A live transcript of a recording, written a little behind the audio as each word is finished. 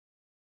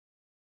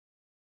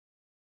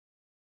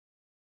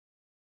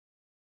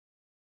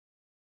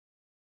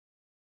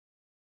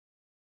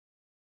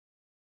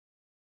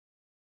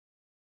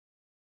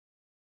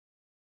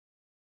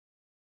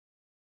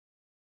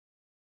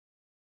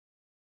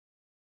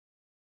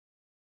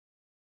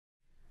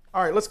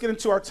All right, let's get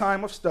into our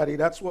time of study.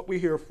 That's what we're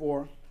here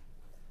for.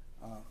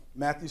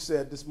 Matthew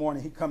said this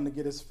morning he come to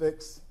get his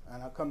fix,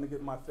 and I come to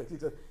get my fix.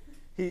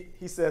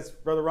 He says,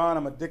 Brother Ron,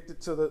 I'm addicted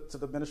to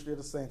the ministry of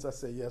the saints. I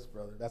say, yes,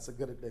 brother. That's a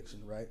good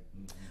addiction, right?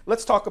 Mm-hmm.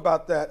 Let's talk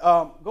about that.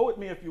 Go with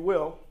me, if you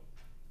will,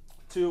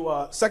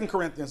 to 2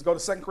 Corinthians. Go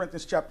to 2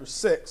 Corinthians chapter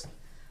 6.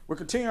 We're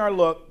continuing our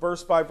look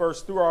verse by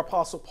verse through our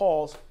Apostle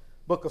Paul's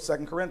book of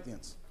 2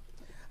 Corinthians.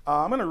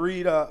 I'm going to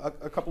read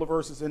a couple of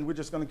verses, and we're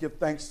just going to give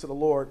thanks to the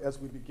Lord as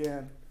we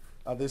begin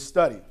this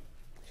study.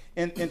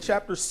 In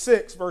chapter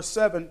 6, verse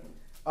 7,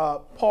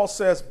 Paul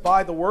says,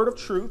 by the word of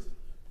truth,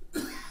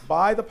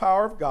 by the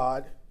power of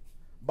God,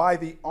 by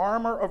the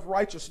armor of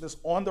righteousness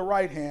on the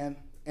right hand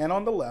and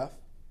on the left,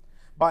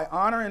 by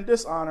honor and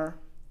dishonor,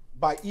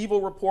 by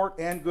evil report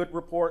and good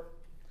report,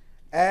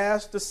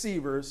 as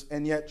deceivers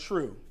and yet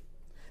true,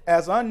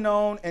 as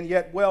unknown and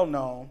yet well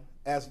known,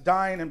 as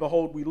dying and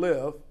behold we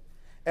live,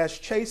 as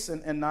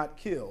chastened and not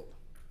killed,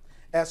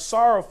 as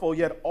sorrowful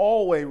yet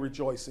always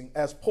rejoicing,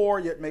 as poor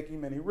yet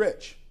making many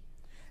rich,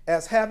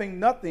 as having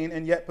nothing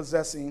and yet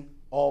possessing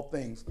all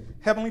things.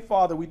 Heavenly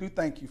Father, we do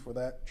thank you for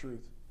that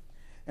truth.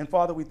 And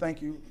Father, we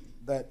thank you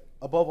that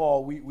above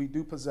all we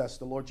do possess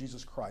the Lord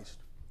Jesus Christ,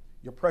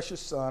 your precious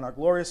Son, our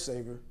glorious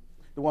Savior,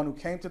 the one who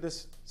came to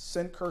this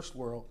sin-cursed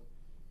world,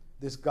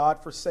 this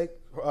God-hating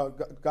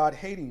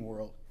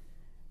world,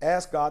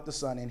 as God the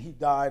Son, and he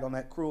died on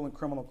that cruel and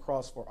criminal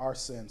cross for our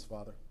sins,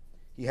 Father.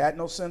 He had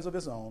no sins of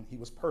his own. He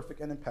was perfect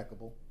and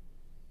impeccable,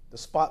 the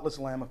spotless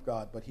Lamb of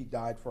God, but he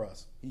died for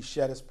us. He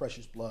shed his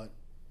precious blood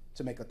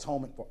to make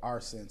atonement for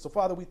our sins. So,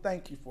 Father, we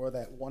thank you for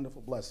that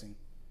wonderful blessing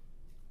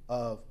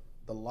of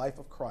the life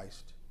of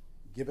Christ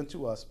given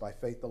to us by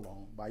faith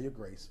alone, by your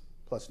grace,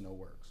 plus no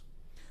works.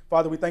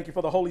 Father, we thank you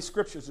for the Holy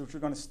Scriptures which we're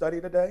going to study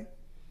today.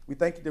 We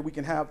thank you that we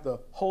can have the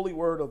holy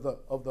word of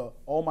the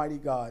Almighty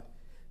God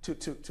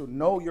to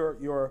know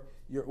your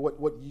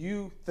what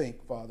you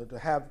think, Father, to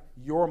have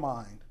your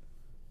mind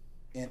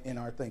in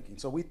our thinking.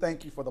 So we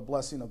thank you for the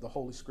blessing of the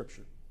Holy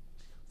Scripture.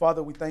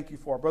 Father, we thank you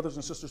for our brothers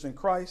and sisters in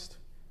Christ,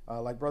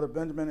 like Brother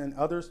Benjamin and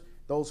others,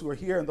 those who are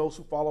here and those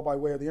who follow by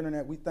way of the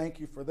internet. We thank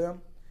you for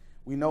them.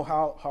 We know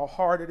how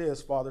hard it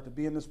is, Father, to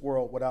be in this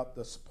world without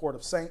the support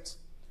of saints.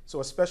 So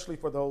especially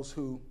for those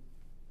who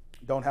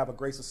don't have a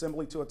Grace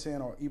Assembly to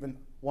attend or even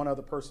one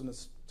other person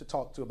to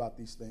talk to about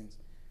these things,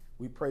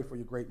 we pray for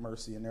your great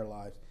mercy in their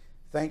lives.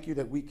 Thank you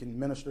that we can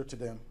minister to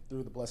them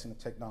through the blessing of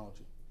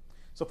technology.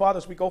 So, Father,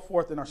 as we go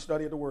forth in our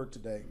study of the Word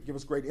today, give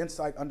us great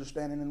insight,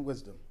 understanding, and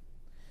wisdom.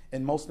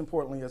 And most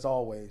importantly, as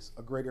always,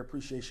 a greater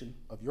appreciation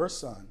of your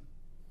Son,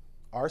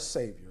 our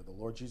Savior, the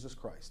Lord Jesus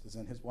Christ. It's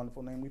in his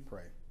wonderful name we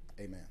pray.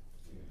 Amen.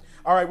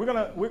 All right,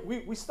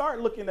 we start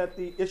looking at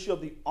the issue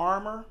of the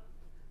armor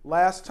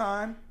last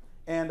time,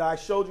 and I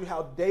showed you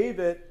how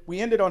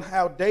we ended on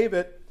how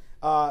David,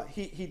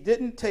 he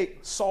didn't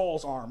take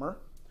Saul's armor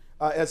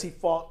as he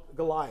fought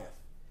Goliath.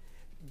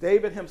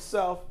 David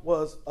himself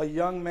was a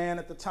young man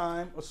at the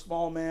time, a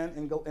small man,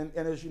 and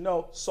as you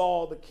know,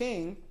 Saul the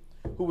king,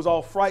 who was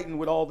all frightened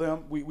with all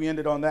them, we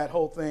ended on that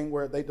whole thing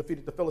where they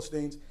defeated the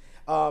Philistines.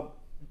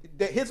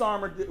 His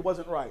armor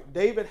wasn't right.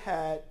 David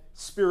had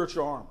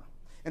spiritual armor.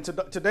 And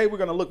today we're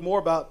going to look more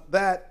about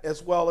that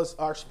as well as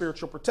our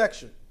spiritual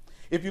protection.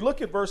 If you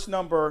look at verse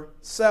number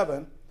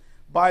 7,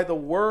 by the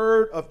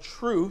word of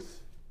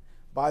truth,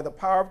 by the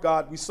power of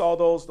God, we saw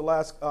those the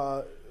last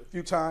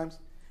few times.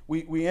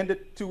 We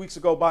ended 2 weeks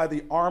ago by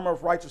the armor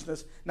of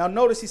righteousness. Now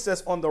notice he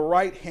says on the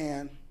right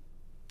hand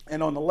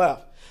and on the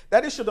left.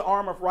 That issue of the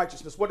armor of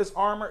righteousness. What is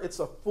armor? It's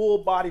a full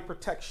body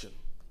protection.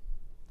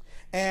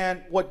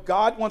 And what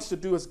God wants to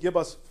do is give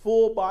us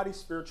full body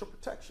spiritual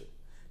protection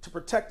to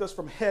protect us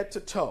from head to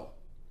toe,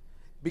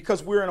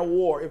 because we're in a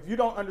war. If you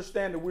don't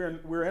understand that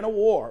we're in a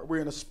war, we're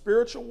in a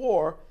spiritual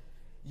war,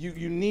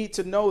 you need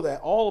to know that.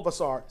 All of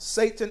us are.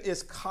 Satan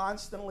is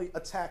constantly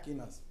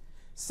attacking us.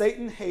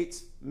 Satan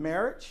hates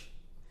marriage.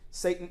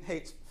 Satan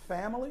hates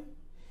family.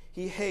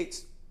 He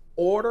hates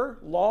order,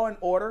 law and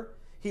order.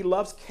 He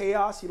loves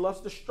chaos. He loves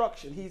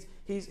destruction.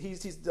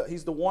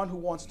 He's the one who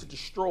wants to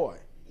destroy.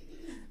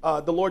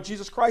 The Lord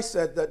Jesus Christ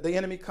said that the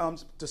enemy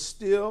comes to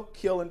steal,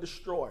 kill, and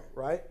destroy,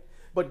 right?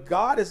 But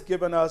God has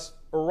given us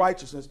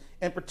righteousness.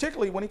 And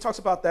particularly when he talks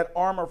about that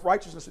armor of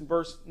righteousness in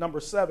verse number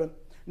 7,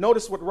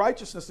 notice what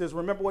righteousness is.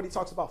 Remember what he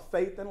talks about,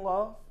 faith and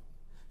love?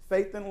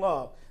 Faith and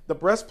love. The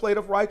breastplate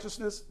of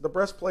righteousness, the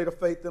breastplate of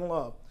faith and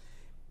love.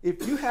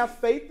 If you have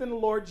faith in the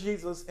Lord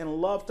Jesus and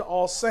love to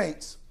all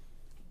saints,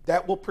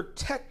 that will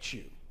protect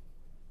you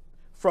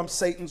from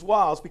Satan's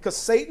wiles, because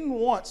Satan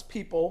wants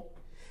people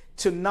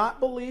to not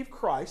believe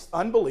Christ,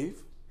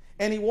 unbelief,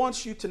 and he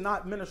wants you to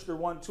not minister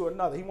one to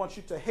another. He wants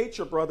you to hate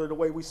your brother the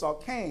way we saw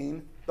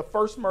Cain, the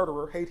first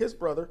murderer, hate his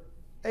brother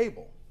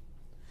Abel,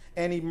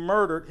 and he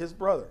murdered his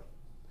brother.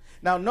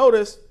 Now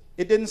notice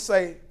it didn't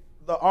say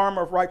the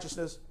armor of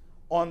righteousness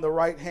on the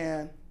right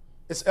hand.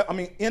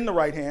 In the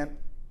right hand.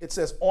 It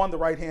says on the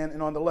right hand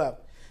and on the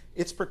left.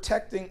 It's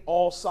protecting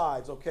all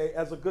sides, okay?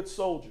 As a good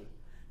soldier,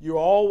 you're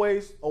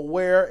always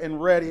aware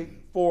and ready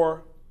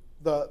for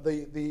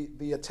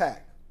the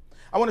attack.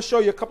 I want to show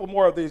you a couple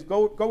more of these.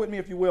 Go with me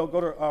if you will.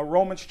 Go to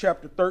Romans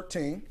chapter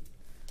 13.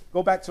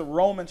 Go back to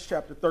Romans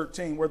chapter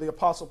 13 where the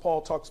Apostle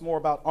Paul talks more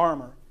about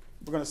armor.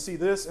 We're going to see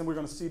this, and we're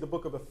going to see the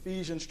book of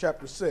Ephesians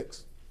chapter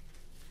 6.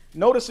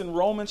 Notice in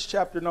Romans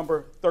chapter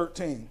number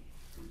 13.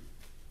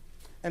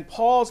 And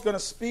Paul's going to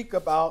speak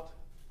about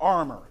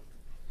armor.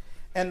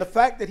 And the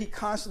fact that he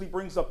constantly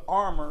brings up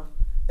armor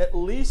at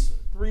least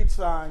 3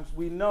 times,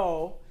 we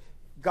know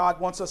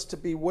God wants us to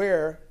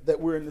beware that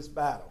we're in this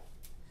battle.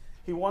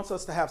 He wants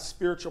us to have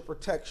spiritual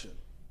protection.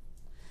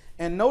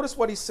 And notice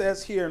what he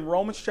says here in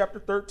Romans chapter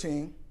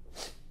 13.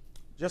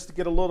 Just to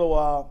get a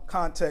little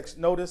context,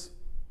 notice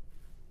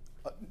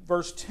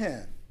verse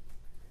 10.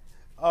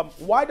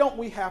 Why don't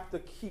we have to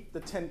keep the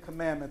 10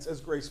 commandments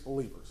as grace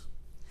believers?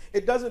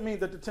 It doesn't mean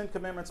that the 10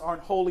 commandments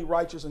aren't holy,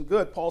 righteous, and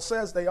good. Paul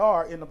says they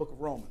are in the book of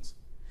Romans.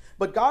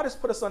 But God has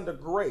put us under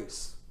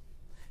grace.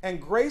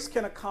 And grace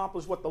can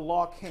accomplish what the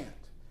law can't.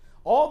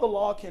 All the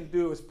law can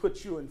do is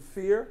put you in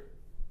fear.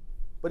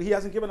 But he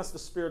hasn't given us the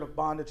spirit of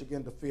bondage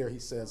again to fear, he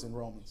says in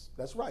Romans.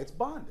 That's right, it's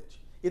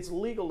bondage. It's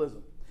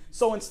legalism.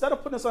 So instead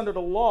of putting us under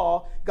the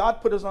law,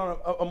 God put us on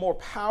a more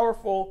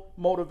powerful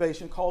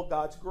motivation called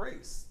God's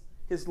grace,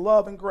 his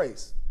love and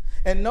grace.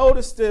 And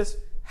notice this,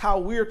 how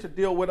we're to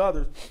deal with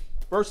others.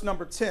 Verse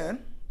number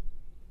 10,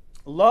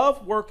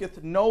 love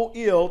worketh no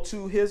ill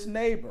to his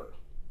neighbor.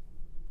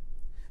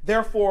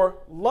 Therefore,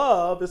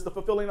 love is the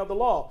fulfilling of the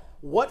law.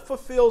 What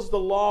fulfills the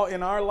law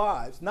in our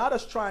lives? Not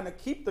us trying to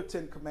keep the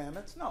 10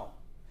 commandments, no.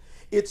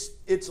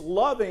 It's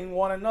loving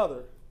one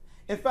another.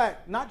 In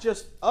fact, not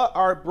just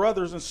our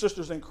brothers and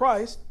sisters in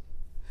Christ,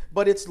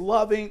 but it's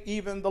loving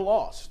even the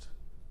lost.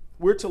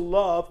 We're to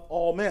love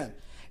all men.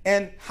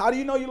 And how do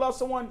you know you love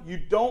someone? You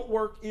don't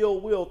work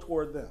ill will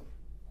toward them.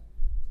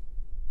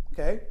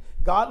 Okay?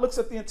 God looks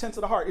at the intents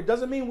of the heart. It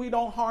doesn't mean we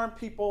don't harm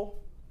people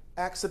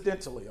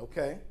accidentally,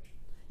 okay?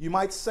 You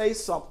might say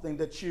something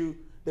that you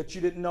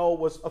didn't know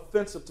was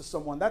offensive to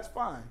someone. That's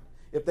fine.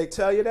 If they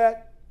tell you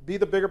that, be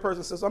the bigger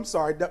person, says, I'm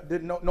sorry,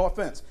 no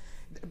offense.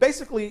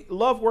 Basically,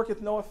 love worketh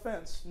no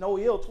offense, no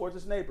ill towards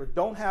his neighbor.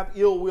 Don't have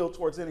ill will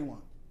towards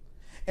anyone.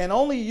 And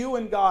only you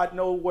and God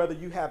know whether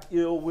you have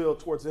ill will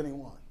towards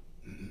anyone.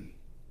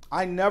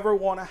 I never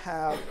want to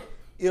have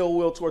ill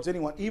will towards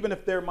anyone, even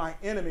if they're my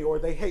enemy or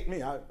they hate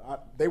me.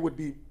 They would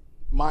be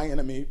my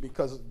enemy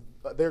because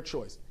of their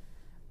choice.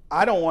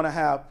 I don't want to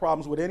have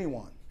problems with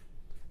anyone.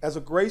 As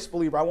a grace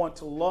believer, I want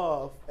to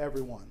love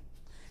everyone.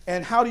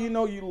 And how do you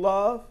know you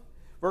love?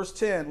 Verse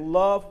 10,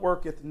 love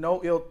worketh no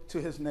ill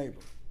to his neighbor.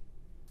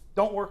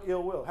 Don't work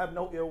ill will. Have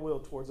no ill will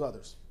towards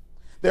others.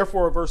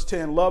 Therefore, verse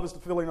 10, love is the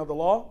fulfilling of the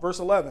law. Verse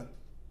 11,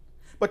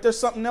 but there's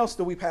something else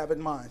that we have in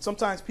mind.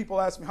 Sometimes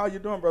people ask me, how you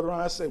doing, brother?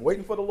 And I say,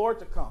 waiting for the Lord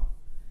to come.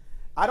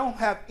 I don't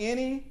have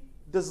any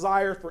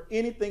desire for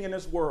anything in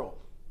this world.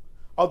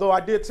 Although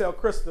I did tell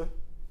Krista,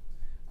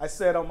 I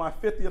said on my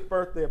 50th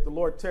birthday, if the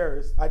Lord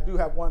tarries, I do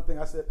have one thing.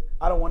 I said,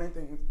 I don't want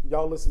anything.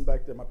 Y'all listen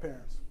back there, my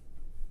parents.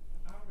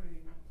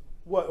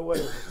 What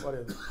is it? What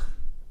is it?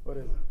 What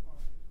is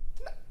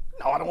it?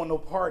 No, I don't want no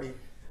party.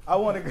 I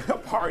want to go to a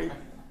party.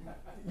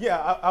 Yeah,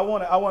 I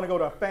want to go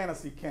to a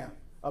fantasy camp,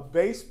 a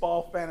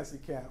baseball fantasy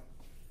camp,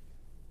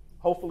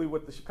 hopefully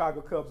with the Chicago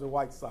Cubs or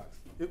White Sox.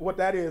 What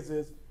that is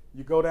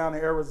you go down to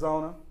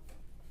Arizona.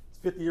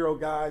 It's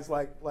 50-year-old guys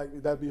like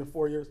that'd be in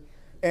 4 years.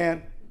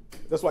 And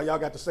that's why y'all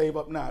got to save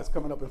up now. It's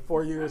coming up in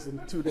 4 years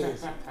and 2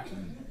 days.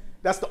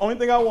 That's the only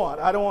thing I want.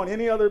 I don't want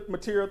any other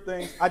material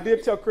things. I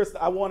did tell Krista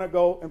I want to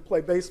go and play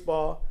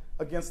baseball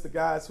against the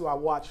guys who I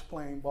watched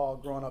playing ball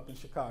growing up in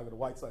Chicago, the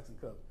White Sox and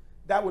Cubs.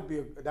 That would be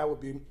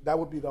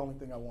the only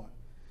thing I want.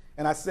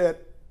 And I said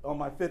on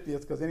my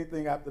 50th, because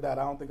anything after that,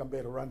 I don't think I'm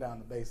able to run down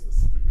the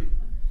bases.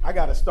 I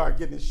got to start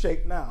getting in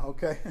shape now,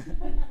 okay?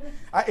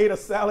 I ate a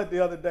salad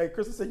the other day.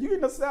 Krista said, "You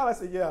eating a salad?" I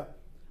said, "Yeah.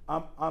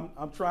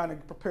 I'm trying to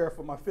prepare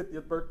for my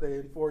 50th birthday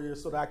in 4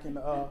 years so that I can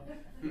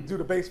do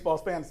the baseball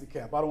fantasy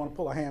camp. I don't want to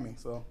pull a hammy,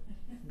 so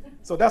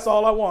that's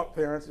all I want,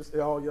 parents. Just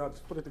y'all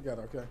just put it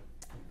together, okay?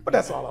 But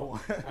that's all I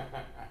want.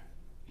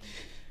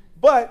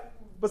 But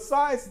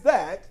besides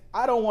that,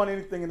 I don't want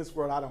anything in this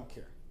world. I don't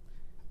care.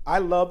 I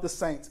love the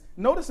saints.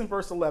 Notice in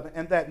verse 11,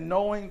 and that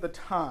knowing the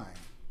time.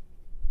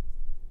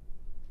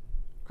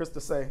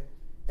 Krista say,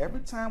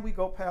 every time we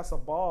go past a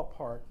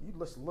ballpark, you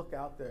just look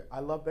out there. I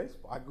love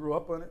baseball. I grew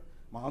up on it.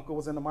 My uncle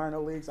was in the minor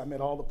leagues. I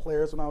met all the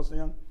players when I was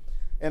young.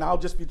 And I'll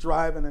just be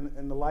driving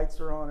and the lights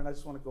are on and I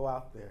just want to go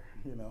out there,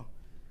 you know.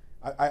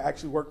 I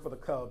actually worked for the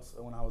Cubs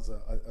when I was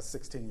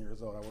 16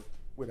 years old. I worked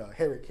with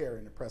Harry Carey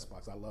in the press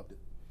box. I loved it.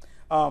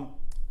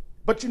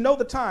 But you know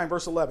the time,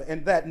 verse 11,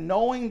 and that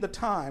knowing the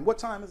time. What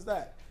time is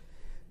that?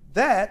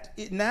 That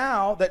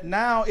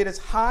now it is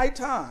high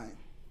time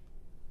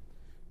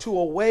to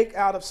awake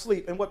out of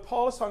sleep. And what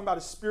Paul is talking about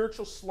is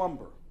spiritual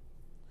slumber.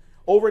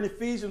 Over in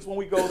Ephesians, when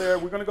we go there,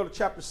 we're going to go to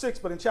chapter 6,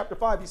 but in chapter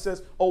 5, he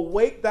says,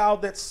 awake thou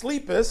that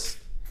sleepest,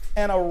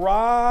 and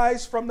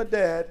arise from the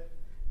dead,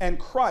 and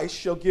Christ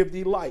shall give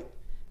thee light.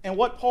 And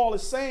what Paul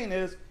is saying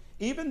is,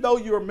 even though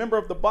you're a member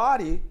of the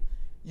body,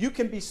 you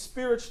can be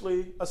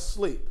spiritually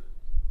asleep.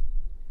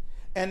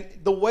 And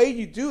the way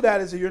you do that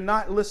is that you're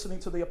not listening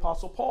to the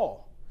Apostle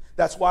Paul.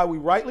 That's why we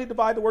rightly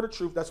divide the word of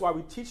truth. That's why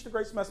we teach the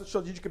grace message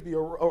so that you can be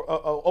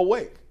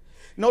awake.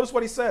 Notice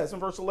what he says in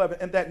verse 11,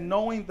 and that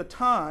knowing the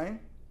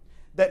time,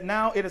 that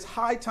now it is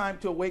high time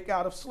to awake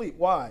out of sleep.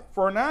 Why?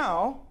 For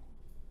now,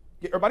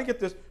 everybody get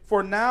this,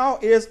 for now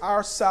is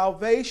our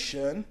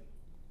salvation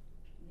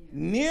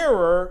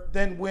nearer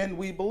than when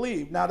we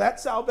believe. Now that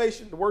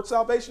salvation, the word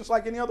salvation is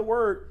like any other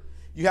word.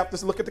 You have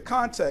to look at the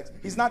context.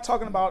 He's not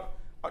talking about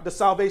the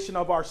salvation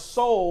of our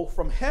soul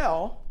from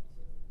hell.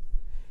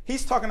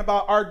 He's talking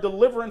about our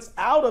deliverance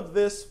out of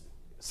this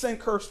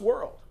sin-cursed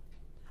world.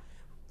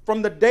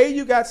 From the day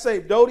you got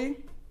saved, Dodie,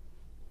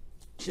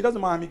 she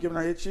doesn't mind me giving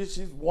her a hit.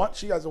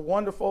 She has a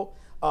wonderful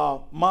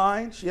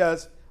mind. She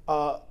has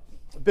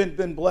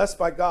been blessed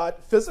by God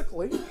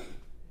physically.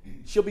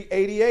 She'll be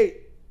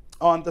 88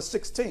 on the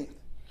 16th.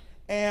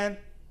 And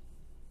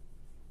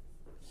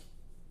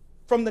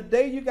from the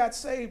day you got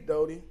saved,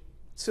 Dodie,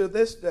 to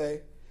this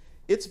day,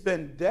 it's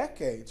been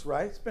decades,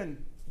 right? It's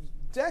been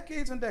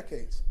decades and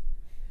decades.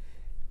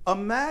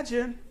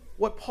 Imagine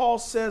what Paul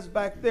says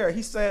back there.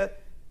 He said,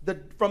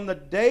 from the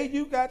day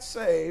you got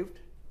saved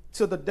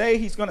to the day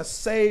he's going to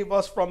save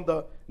us from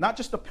not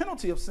just the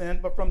penalty of sin,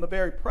 but from the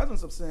very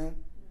presence of sin,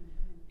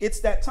 it's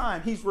that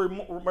time. He's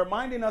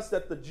reminding us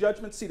that the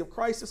judgment seat of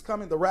Christ is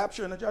coming, the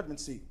rapture and the judgment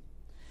seat.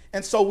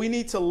 And so we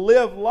need to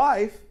live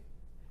life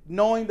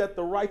knowing that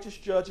the righteous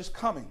judge is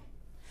coming.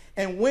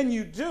 And when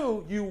you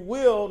do, you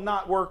will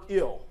not work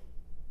ill.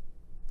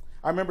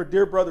 I remember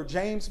dear brother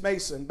James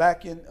Mason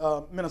back in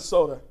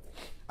Minnesota.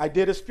 I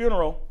did his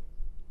funeral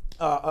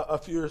a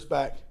few years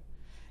back.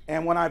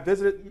 And when I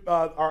visited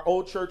our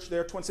old church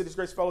there, Twin Cities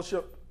Grace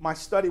Fellowship, my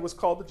study was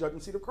called The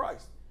Judgment Seat of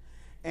Christ.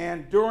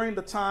 And during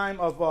the time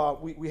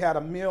of, we had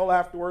a meal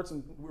afterwards,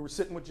 and we were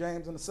sitting with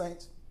James and the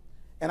saints.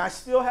 And I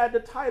still had the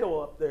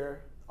title up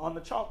there on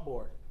the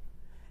chalkboard.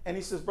 And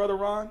he says, Brother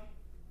Ron,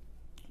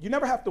 you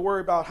never have to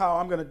worry about how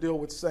I'm going to deal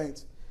with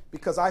saints,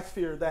 because I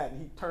fear that.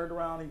 And he turned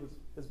around,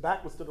 his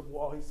back was to the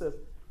wall. He says,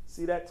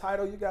 see that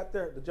title you got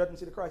there, The Judgment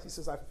Seat of Christ? He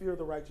says, I fear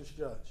the righteous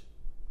judge.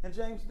 And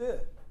James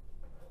did.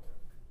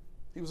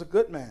 He was a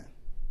good man.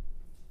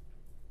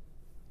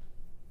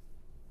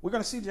 We're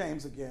going to see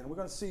James again. We're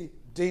going to see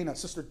Dina,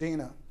 Sister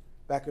Dina,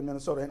 back in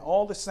Minnesota, and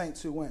all the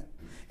saints who went.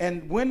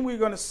 And when we're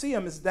going to see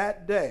him is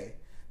that day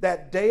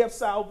of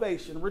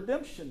salvation,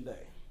 redemption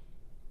day.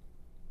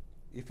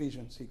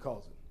 Ephesians, he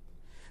calls it.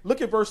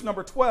 Look at verse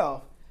number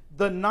 12.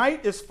 The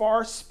night is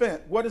far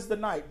spent. What is the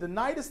night? The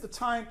night is the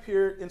time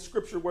period in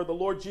Scripture where the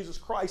Lord Jesus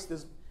Christ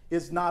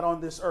is not on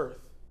this earth.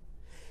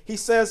 He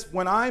says,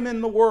 when I'm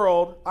in the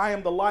world, I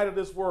am the light of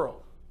this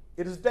world.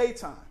 It is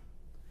daytime.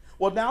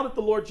 Well, now that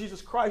the Lord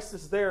Jesus Christ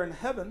is there in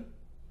heaven,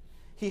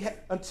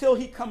 until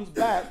he comes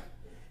back,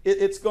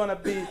 it's going to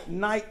be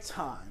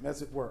nighttime,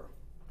 as it were.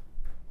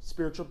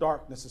 Spiritual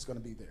darkness is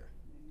going to be there.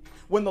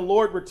 When the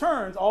Lord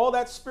returns, all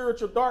that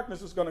spiritual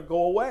darkness is going to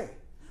go away.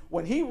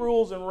 When he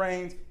rules and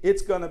reigns,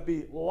 it's going to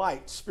be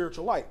light,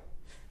 spiritual light.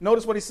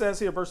 Notice what he says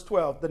here, verse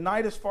 12. The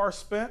night is far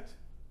spent.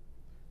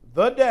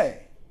 The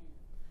day.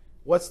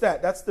 What's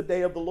that? That's the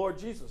day of the Lord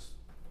Jesus.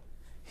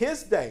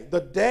 His day.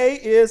 The day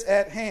is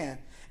at hand.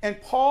 And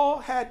Paul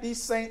had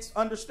these saints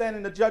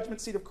understanding the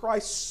judgment seat of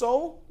Christ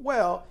so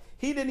well,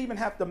 he didn't even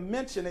have to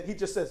mention it. He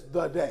just says,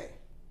 the day.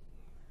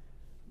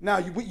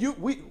 Now,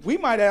 we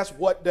might ask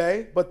what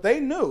day, but they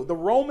knew. The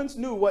Romans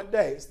knew what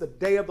day. It's the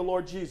day of the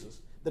Lord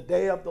Jesus. The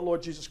day of the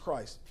Lord Jesus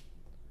Christ.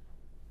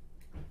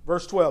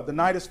 Verse 12, the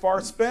night is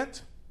far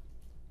spent.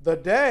 The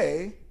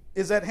day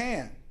is at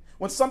hand.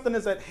 When something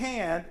is at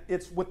hand,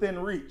 it's within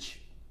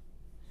reach.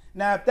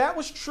 Now, if that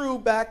was true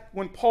back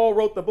when Paul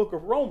wrote the book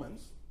of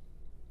Romans,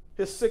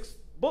 his sixth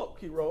book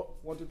he wrote,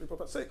 1, 2, 3, 4,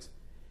 5, 6,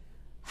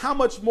 how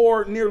much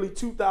more nearly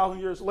 2,000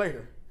 years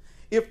later?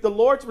 If the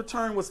Lord's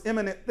return was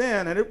imminent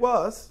then, and it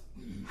was,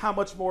 how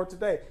much more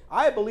today?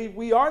 I believe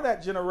we are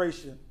that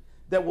generation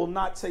that will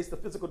not taste the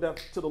physical death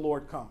till the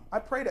Lord come. I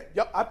pray that.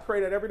 Yep, I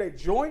pray that every day.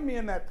 Join me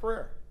in that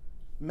prayer.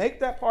 Make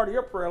that part of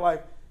your prayer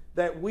life,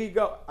 that we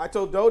go. I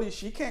told Dodie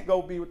she can't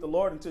go be with the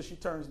Lord until she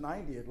turns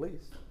 90 at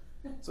least.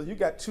 So you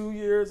got 2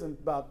 years and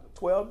about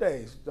 12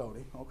 days,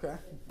 Dodie, okay?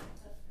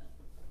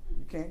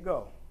 You can't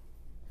go.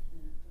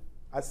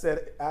 I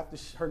said after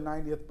her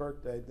 90th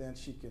birthday, then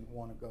she can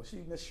want to go. She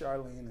missed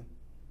Charlene. And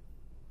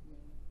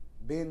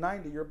being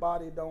 90, your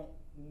body don't...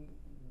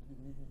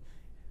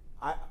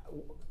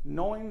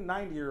 Knowing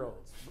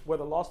 90-year-olds,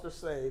 whether lost or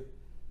saved,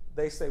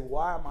 they say,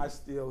 why am I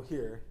still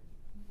here?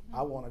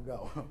 I want to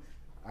go.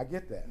 I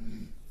get that.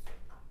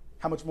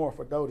 How much more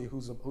for Dodie,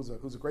 who's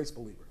a grace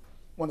believer,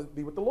 want to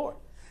be with the Lord.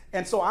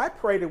 And so I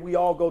pray that we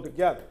all go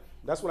together.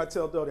 That's what I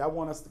tell Dodie. I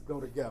want us to go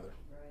together.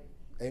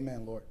 Right.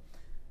 Amen, Lord.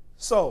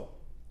 So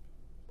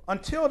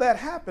until that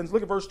happens,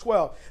 look at verse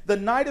 12. The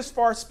night is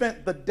far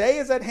spent. The day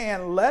is at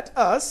hand. Let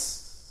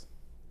us,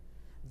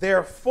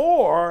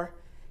 therefore,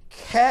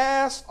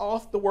 cast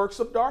off the works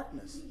of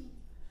darkness.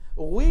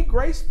 We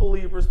grace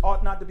believers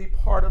ought not to be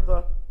part of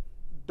the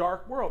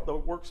dark world, the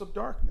works of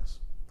darkness.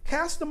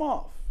 Cast them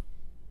off.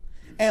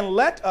 And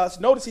let us,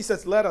 notice he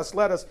says, let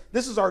us.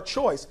 This is our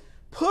choice.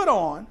 Put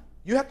on,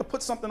 you have to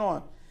put something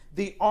on,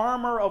 the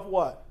armor of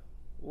what?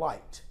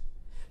 Light.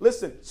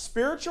 Listen,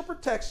 spiritual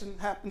protection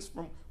happens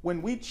from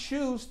when we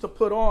choose to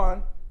put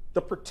on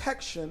the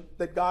protection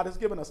that God has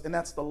given us, and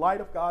that's the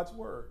light of God's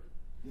word.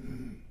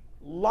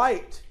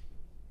 Light,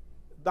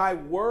 thy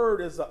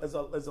word is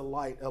a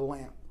light, a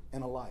lamp,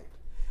 and a light.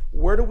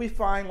 Where do we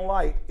find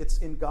light? It's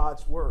in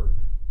God's word.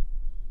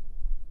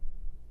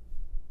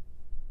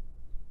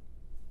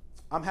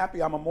 I'm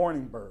happy I'm a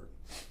morning bird.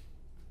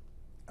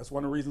 That's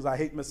one of the reasons I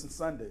hate missing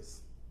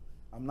Sundays.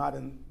 I'm not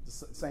in the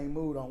same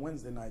mood on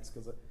Wednesday nights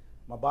because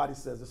my body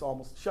says it's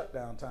almost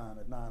shutdown time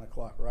at 9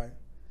 o'clock, right?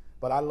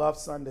 But I love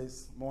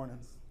Sundays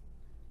mornings.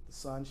 The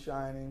sun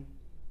shining.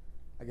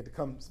 I get to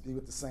come be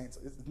with the saints.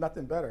 It's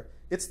nothing better.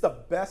 It's the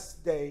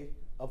best day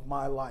of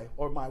my life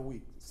or my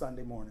week,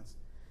 Sunday mornings.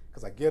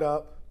 Because I get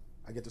up,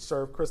 I get to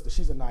serve Krista.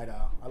 She's a night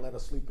owl. I let her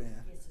sleep in.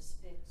 Gets his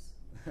fix.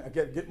 I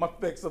get my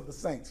fix of the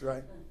saints,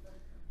 right?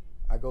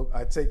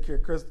 I take care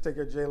of Krista, take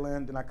care of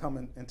Jada-Lynn, then I come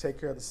and take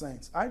care of the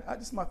saints.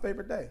 This is my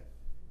favorite day.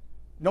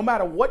 No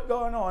matter what's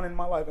going on in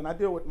my life, and I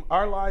deal with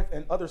our life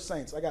and other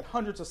saints. I got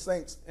hundreds of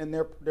saints and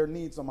their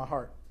needs on my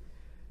heart.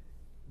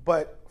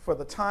 But for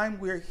the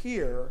time we're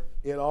here,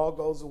 it all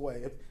goes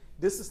away.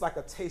 This is like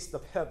a taste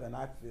of heaven,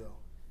 I feel.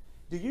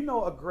 Do you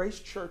know a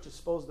Grace Church is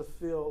supposed to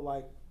feel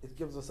like it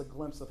gives us a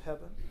glimpse of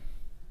heaven?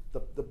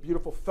 The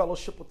beautiful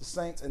fellowship with the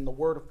saints and the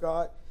Word of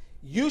God.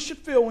 You should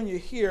feel when you're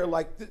here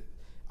like,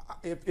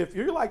 if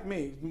you're like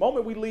me, the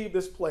moment we leave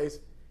this place,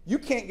 you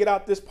can't get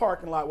out this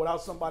parking lot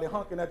without somebody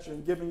honking at you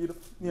and giving you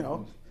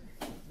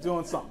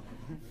doing something.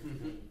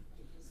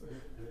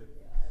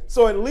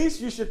 So at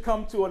least you should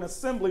come to an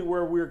assembly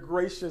where we're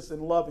gracious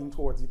and loving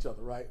towards each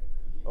other, right?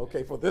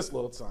 Okay, for this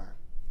little time.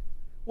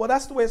 Well,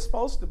 that's the way it's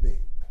supposed to be.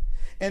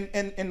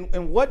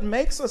 And what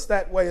makes us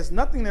that way is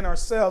nothing in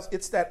ourselves.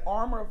 It's that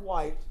armor of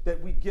light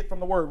that we get from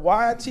the Word.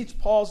 Why I teach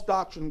Paul's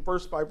doctrine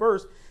verse by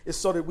verse is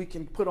so that we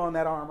can put on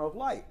that armor of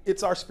light.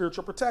 It's our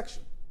spiritual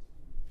protection.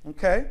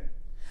 Okay?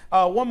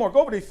 One more.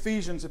 Go over to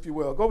Ephesians, if you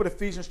will. Go over to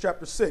Ephesians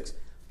chapter 6.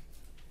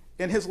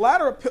 In his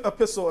latter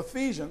epistle,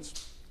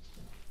 Ephesians,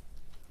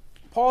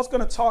 Paul's going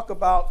to talk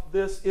about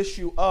this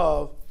issue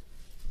of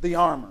the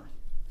armor.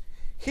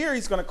 Here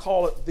he's going to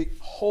call it the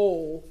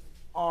whole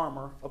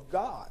armor of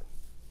God.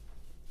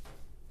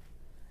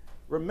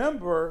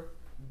 Remember,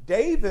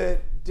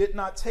 David did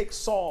not take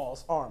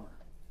Saul's armor.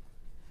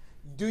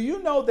 Do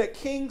you know that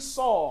King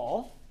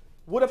Saul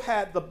would have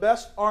had the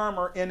best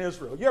armor in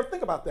Israel? You ever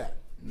think about that?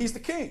 He's the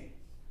king.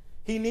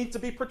 He needs to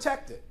be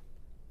protected.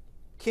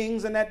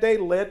 Kings in that day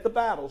led the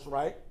battles,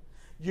 right?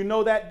 You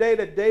know that day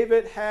that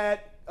David had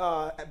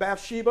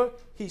Bathsheba,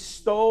 he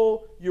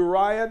stole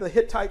Uriah, the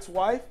Hittite's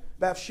wife,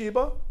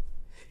 Bathsheba.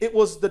 It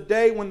was the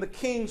day when the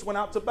kings went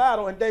out to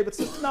battle, and David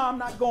said, no, I'm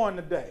not going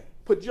today.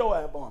 Put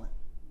Joab on it.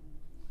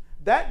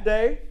 That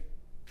day,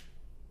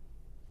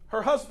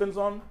 her husband's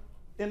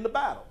in the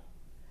battle.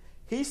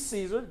 He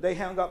sees her. They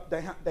hung out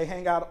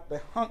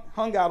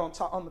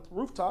on the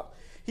rooftop.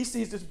 He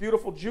sees this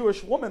beautiful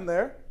Jewish woman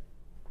there,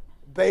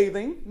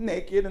 bathing,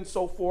 naked, and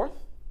so forth.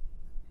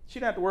 She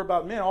didn't have to worry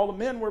about men. All the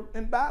men were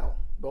in battle,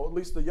 though at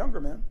least the younger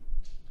men.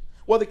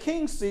 Well, the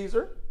king sees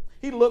her.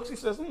 He looks. He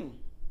says,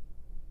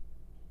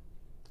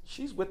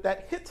 she's with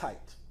that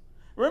Hittite.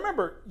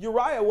 Remember,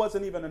 Uriah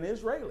wasn't even an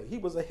Israeli. He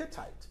was a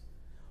Hittite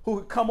who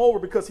had come over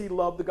because he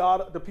loved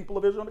the people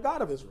of Israel and the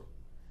God of Israel.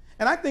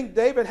 And I think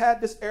David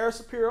had this air of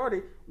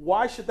superiority.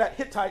 Why should that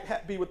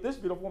Hittite be with this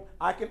beautiful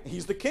woman?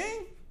 He's the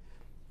king.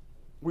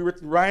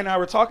 Ryan and I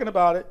were talking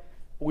about it.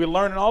 We're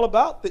learning all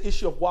about the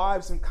issue of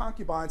wives and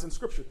concubines in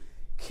Scripture.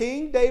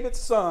 King David's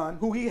son,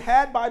 who he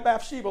had by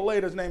Bathsheba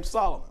later, is named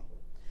Solomon.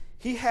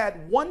 He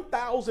had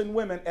 1,000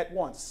 women at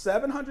once,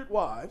 700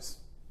 wives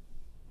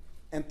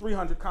and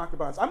 300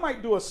 concubines. I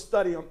might do a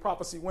study on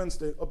Prophecy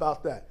Wednesday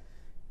about that.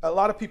 A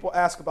lot of people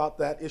ask about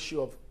that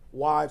issue of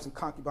wives and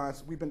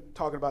concubines. We've been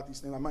talking about these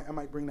things. I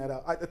might bring that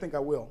out. I think I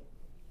will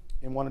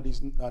in one of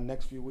these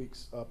next few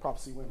weeks,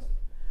 Prophecy Wednesday.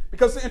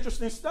 Because it's an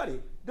interesting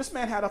study. This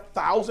man had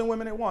 1,000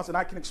 women at once, and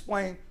I can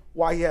explain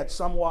why he had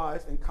some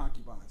wives and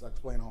concubines. I'll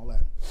explain all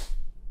that.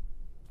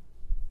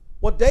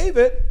 Well,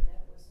 David,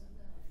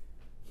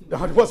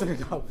 no, it wasn't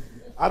enough.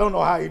 I don't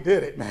know how he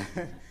did it, man.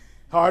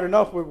 Hard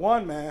enough with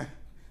one, man.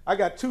 I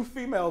got 2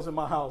 females in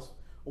my house.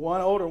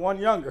 One older, one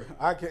younger.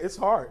 It's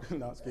hard.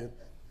 No, it's good.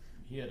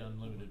 He had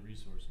unlimited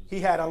resources. He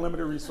had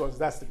unlimited resources.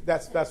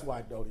 That's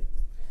why, Dodie.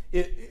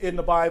 In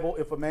the Bible,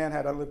 if a man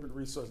had unlimited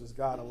resources,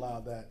 God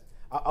allowed that.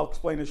 I'll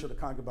explain this to the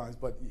concubines,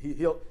 but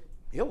he'll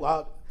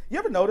allow. You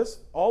ever notice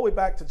all the way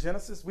back to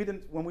Genesis?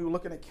 When we were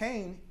looking at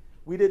Cain,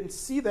 we didn't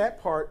see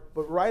that part.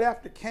 But right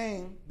after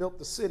Cain built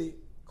the city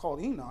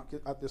called Enoch,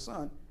 after his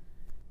son,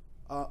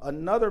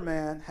 another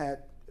man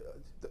had.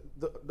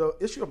 The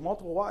issue of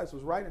multiple wives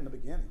was right in the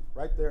beginning,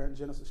 right there in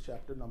Genesis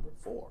chapter number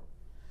 4.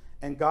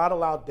 And God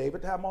allowed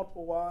David to have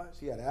multiple wives.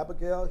 He had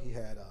Abigail, he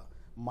had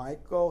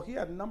Michal, he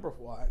had a number of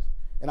wives.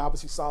 And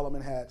obviously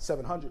Solomon had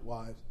 700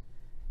 wives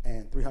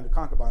and 300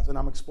 concubines. And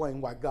I'm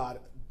explaining why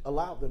God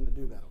allowed them to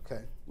do that,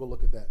 okay? We'll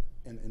look at that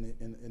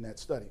in that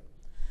study.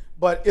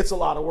 But it's a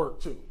lot of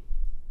work, too.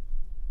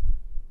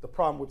 The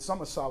problem with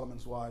some of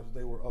Solomon's wives,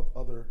 they were of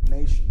other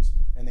nations,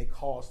 and they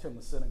caused him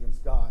to sin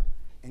against God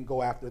and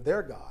go after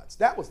their gods.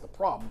 That was the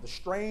problem, the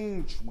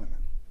strange women.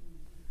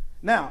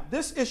 Now,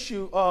 this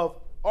issue of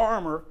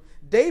armor,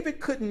 David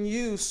couldn't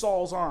use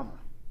Saul's armor.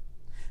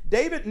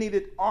 David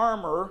needed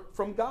armor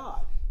from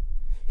God.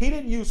 He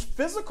didn't use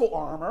physical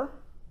armor,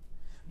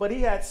 but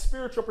he had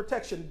spiritual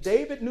protection.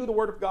 David knew the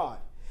word of God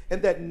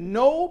and that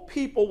no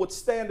people would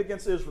stand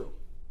against Israel.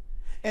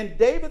 And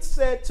David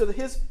said to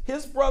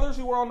his brothers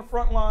who were on the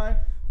front line,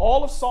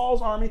 all of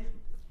Saul's army,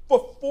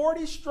 for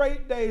 40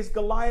 straight days,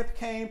 Goliath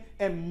came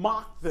and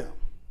mocked them.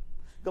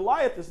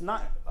 Goliath is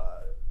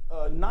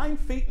 9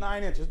 feet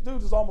 9 inches.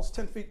 Dude is almost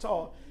 10 feet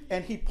tall.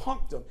 And he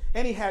punked them.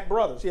 And he had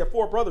brothers. He had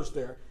 4 brothers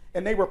there.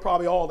 And they were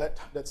probably all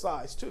that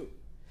size too.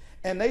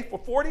 And for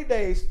 40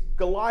 days,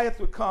 Goliath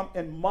would come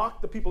and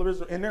mock the people of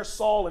Israel. And there's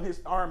Saul and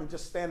his army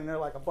just standing there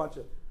like a bunch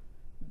of...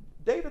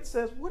 David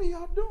says, what are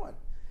y'all doing?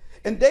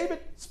 And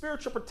David's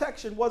spiritual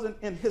protection wasn't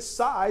in his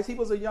size. He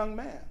was a young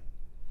man.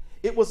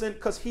 It was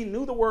because he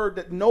knew the word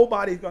that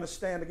nobody's going to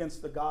stand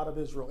against the God of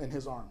Israel in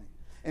his army.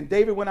 And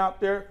David went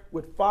out there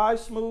with 5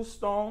 smooth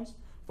stones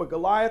for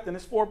Goliath and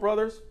his 4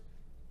 brothers.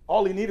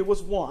 All he needed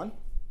was one,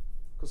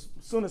 because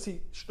as soon as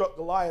he struck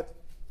Goliath,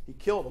 he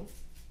killed him.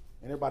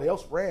 And everybody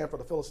else ran for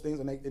the Philistines,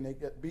 and they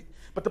get beat.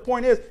 But the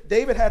point is,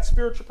 David had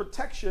spiritual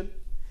protection.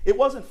 It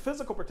wasn't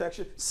physical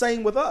protection.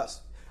 Same with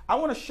us. I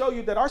want to show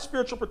you that our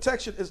spiritual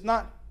protection is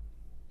not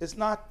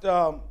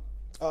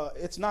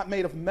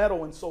made of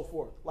metal and so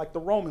forth, like the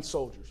Roman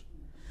soldiers.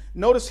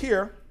 Notice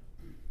here,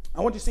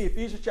 I want you to see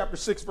Ephesians chapter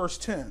 6, verse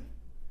 10.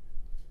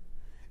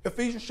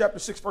 Ephesians chapter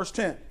 6, verse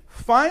 10.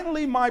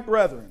 Finally, my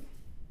brethren,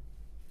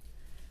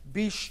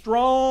 be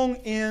strong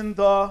in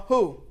the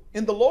who?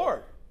 In the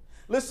Lord.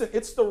 Listen,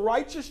 it's the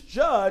righteous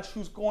judge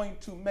who's going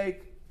to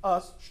make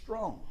us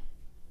strong.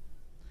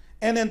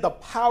 And in the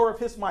power of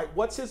his might.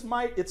 What's his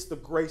might? It's the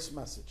grace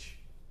message.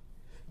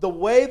 The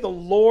way the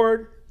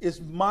Lord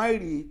is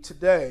mighty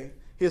today,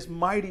 his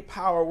mighty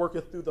power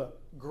worketh through the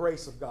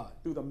grace of God,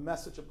 through the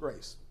message of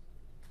grace.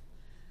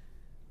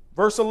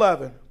 Verse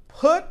 11,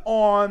 put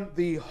on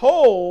the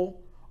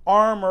whole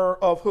armor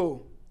of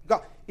who?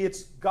 God.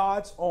 It's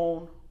God's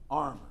own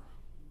armor.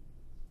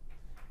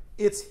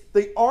 It's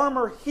the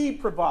armor he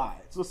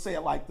provides. Let's say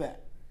it like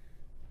that.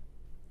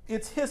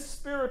 It's his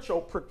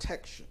spiritual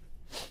protection.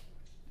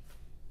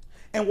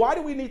 And why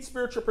do we need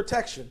spiritual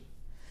protection?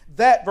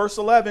 That, verse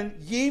 11,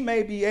 ye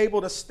may be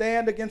able to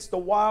stand against the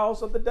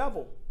wiles of the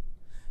devil.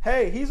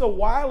 Hey, he's a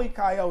wily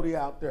coyote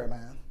out there,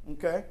 man.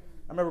 Okay?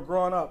 I remember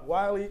growing up,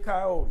 wily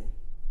coyote.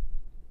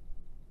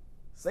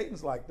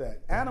 Satan's like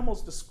that.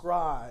 Animals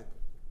describe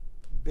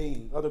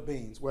beings, other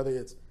beings, whether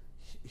it's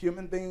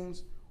human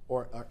beings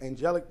or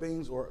angelic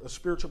beings or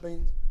spiritual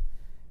beings.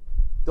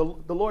 The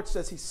Lord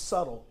says he's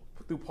subtle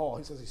through Paul.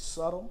 He says he's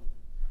subtle.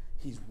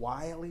 He's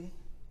wily.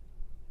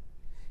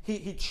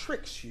 He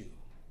tricks you.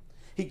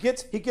 He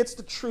gets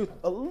the truth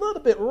a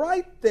little bit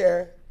right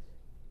there,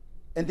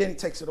 and then he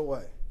takes it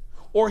away.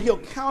 Or he'll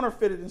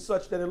counterfeit it in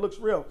such that it looks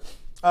real.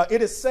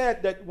 It is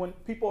said that when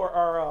people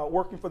are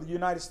working for the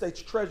United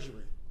States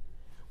Treasury,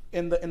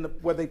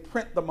 where they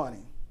print the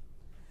money,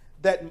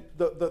 that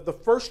the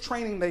first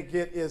training they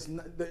get is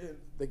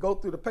they go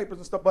through the papers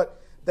and stuff,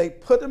 but they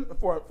put them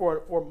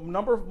for a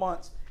number of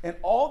months, and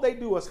all they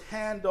do is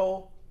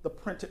handle the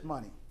printed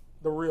money,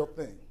 the real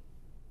thing.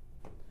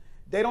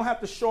 They don't have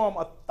to show them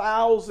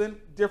 1,000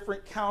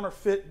 different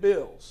counterfeit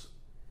bills.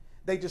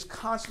 They just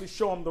constantly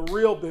show them the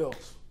real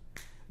bills,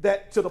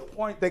 that to the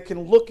point they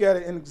can look at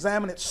it and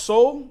examine it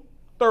so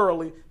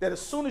thoroughly that as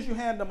soon as you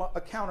hand them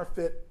a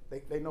counterfeit,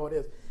 they know it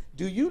is.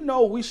 Do you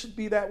know we should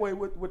be that way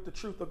with the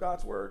truth of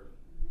God's word?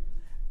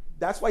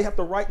 That's why you have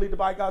to rightly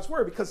divide God's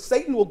word, because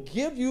Satan will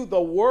give you the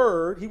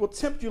word. He will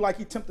tempt you like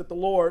he tempted the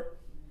Lord,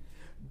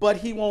 but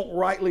he won't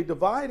rightly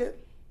divide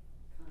it.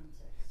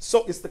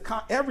 So it's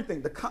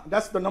everything.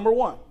 That's the number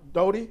one.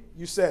 Dodie,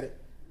 you said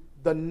it.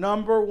 The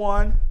number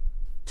one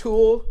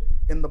tool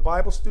in the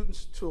Bible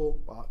student's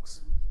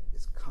toolbox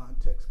is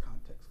context,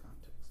 context,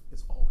 context.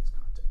 It's always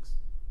context.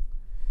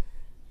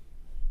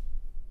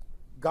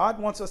 God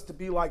wants us to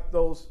be like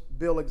those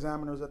bill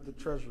examiners at the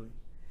Treasury,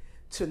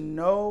 to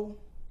know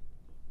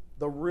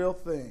the real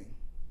thing,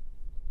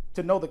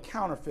 to know the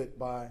counterfeit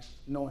by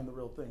knowing the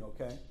real thing,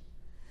 okay?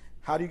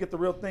 How do you get the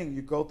real thing?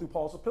 You go through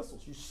Paul's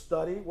epistles. You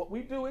study what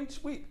we do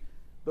each week.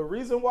 The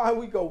reason why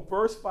we go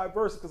verse by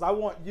verse is because I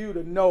want you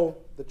to know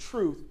the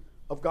truth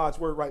of God's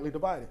word rightly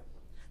divided.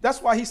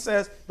 That's why he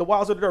says, the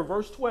wiles of the devil,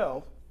 verse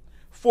 12,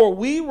 for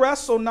we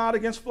wrestle not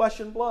against flesh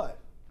and blood.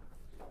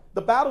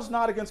 The battle's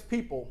not against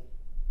people.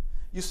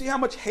 You see how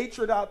much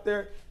hatred out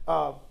there?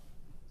 I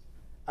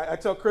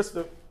tell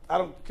Krista, I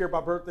don't care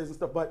about birthdays and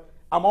stuff, but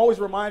I'm always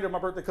reminded of my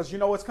birthday because you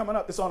know what's coming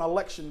up? It's on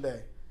election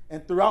day.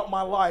 And throughout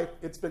my life,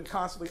 it's been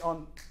constantly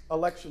on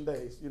election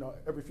days,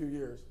 every few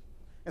years.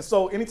 And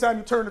so anytime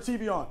you turn the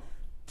TV on,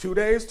 2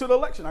 days to the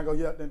election, I go,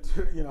 yeah, then,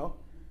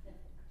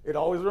 It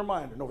always a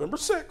reminder. November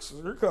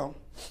 6th, here it comes.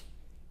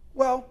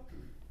 Well,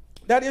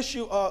 that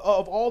issue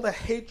of all the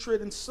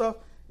hatred and stuff,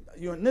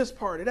 you're in this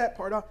party, that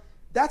party,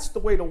 that's the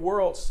way the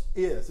world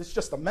is. It's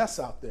just a mess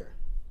out there.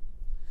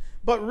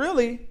 But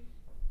really,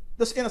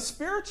 in a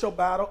spiritual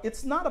battle,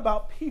 it's not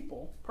about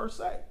people per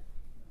se.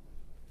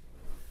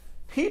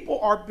 People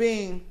are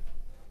being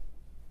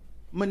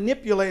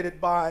manipulated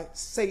by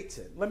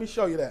Satan. Let me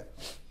show you that.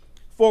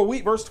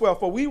 Verse 12,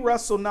 for we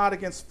wrestle not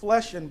against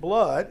flesh and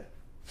blood,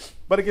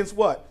 but against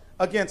what?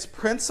 Against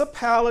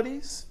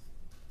principalities,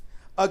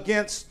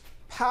 against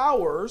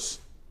powers,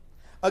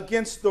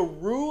 against the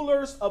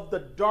rulers of the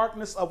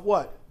darkness of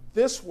what?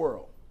 This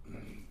world.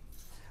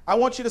 I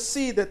want you to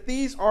see that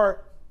these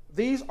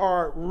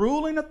are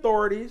ruling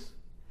authorities.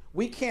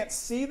 We can't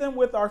see them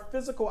with our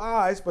physical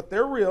eyes, but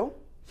they're real.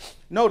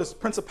 Notice,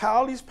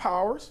 principalities,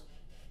 powers,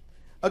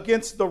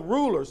 against the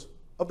rulers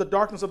of the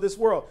darkness of this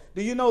world.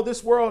 Do you know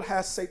this world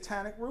has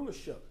satanic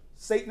rulership?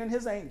 Satan and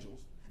his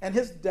angels and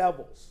his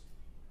devils.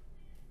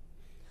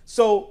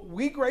 So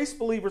we grace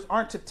believers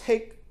aren't to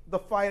take the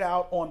fight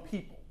out on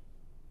people.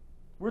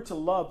 We're to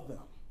love them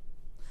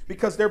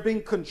because they're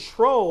being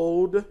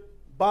controlled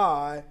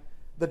by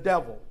the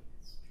devil.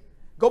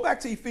 Go back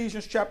to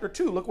Ephesians chapter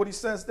 2. Look what he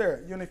says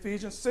there. You're in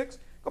Ephesians 6.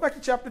 Go back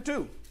to chapter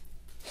 2.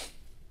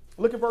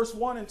 Look at verse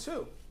 1 and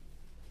 2.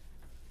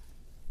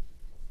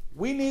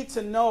 We need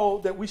to know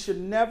that we should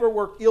never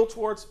work ill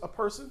towards a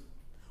person.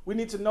 We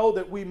need to know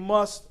that we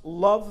must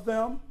love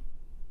them,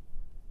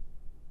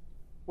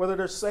 whether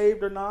they're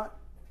saved or not.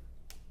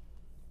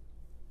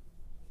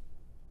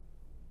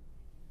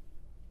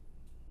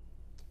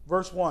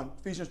 Verse 1,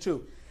 Ephesians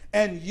 2.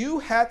 And you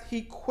hath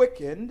he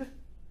quickened,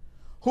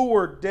 who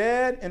were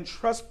dead in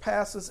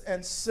trespasses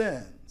and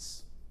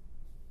sins.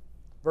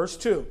 Verse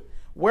 2.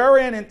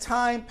 Wherein in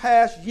time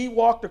past ye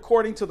walked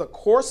according to the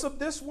course of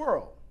this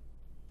world.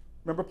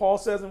 Remember Paul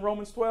says in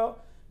Romans 12,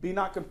 be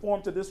not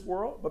conformed to this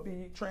world, but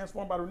be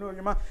transformed by the renewing of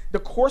your mind. The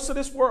course of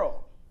this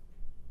world,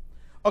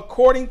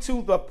 according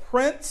to the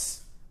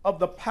prince of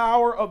the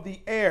power of the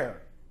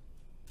air,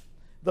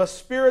 the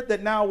spirit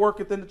that now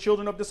worketh in the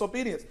children of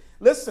disobedience.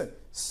 Listen,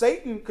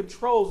 Satan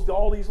controls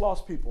all these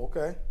lost people,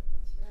 okay?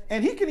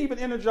 And he can even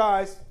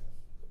energize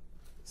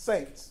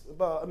saints,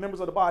 members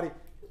of the body.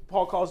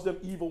 Paul calls them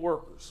evil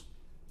workers.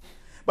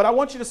 But I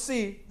want you to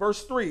see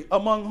verse 3,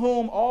 among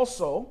whom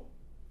also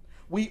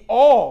we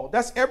all,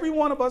 that's every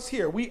one of us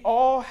here, we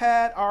all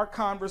had our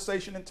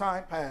conversation in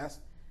time past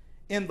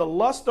in the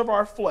lust of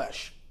our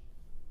flesh.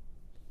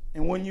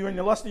 And when you're in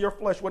the lust of your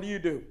flesh, what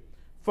do?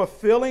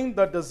 Fulfilling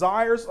the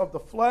desires of the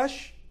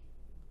flesh,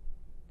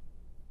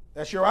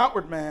 that's your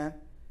outward man,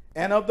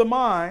 and of the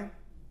mind,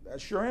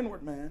 that's your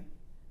inward man,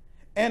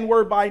 and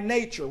were by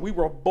nature, we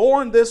were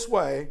born this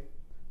way,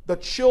 the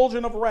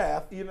children of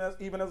wrath, even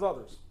as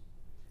others.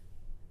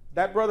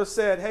 That brother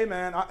said, hey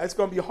man, it's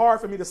going to be hard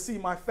for me to see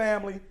my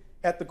family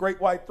at the great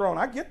white throne.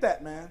 I get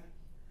that, man.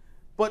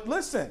 But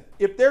listen,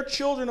 if they're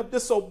children of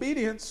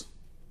disobedience,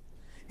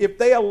 if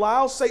they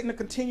allow Satan to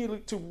continue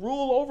to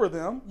rule over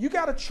them, you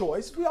got a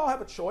choice. We all have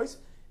a choice.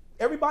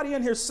 Everybody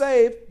in here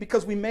saved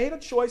because we made a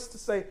choice to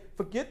say,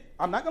 forget,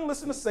 I'm not going to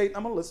listen to Satan.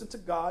 I'm going to listen to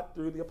God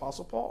through the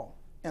Apostle Paul.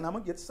 And I'm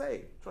going to get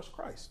saved. Trust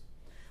Christ.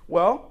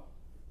 Well,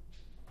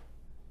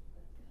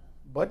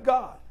 but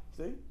God,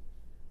 see?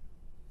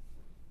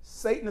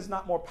 Satan is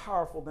not more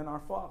powerful than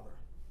our Father.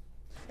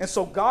 And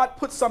so God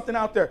put something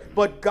out there.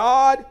 But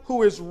God,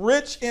 who is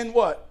rich in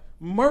what?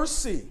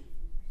 Mercy.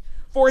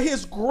 For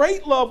his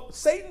great love,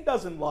 Satan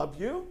doesn't love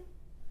you.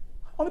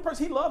 Only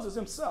person he loves is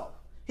himself.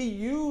 He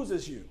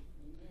uses you.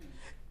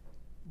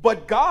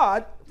 But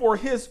God, for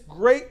his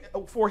great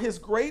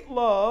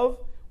love,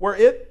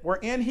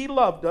 wherein he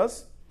loved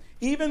us,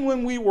 even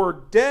when we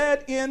were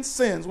dead in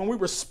sins, when we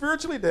were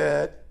spiritually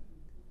dead,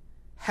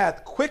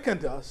 hath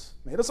quickened us,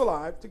 made us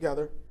alive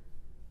together,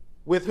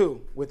 with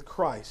who? With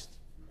Christ.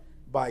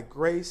 By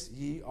grace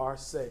ye are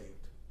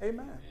saved.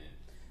 Amen.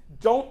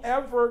 Don't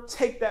ever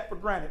take that for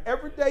granted.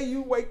 Every day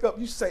you wake up,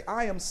 you say,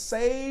 I am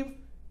saved.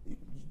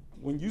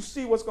 When you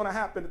see what's going to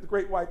happen at the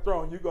great white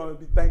throne, you're going to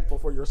be thankful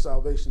for your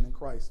salvation in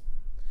Christ.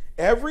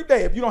 Every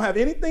day, if you don't have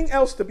anything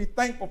else to be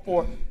thankful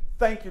for,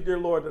 thank you, dear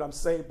Lord, that I'm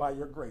saved by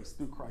your grace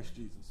through Christ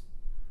Jesus.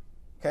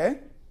 Okay?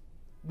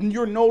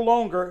 You're no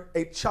longer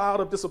a child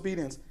of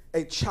disobedience,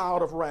 a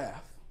child of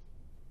wrath.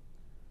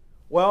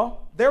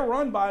 Well, they're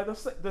run by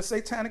the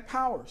satanic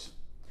powers.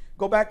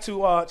 Go back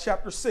to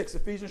chapter 6,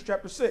 Ephesians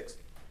chapter 6.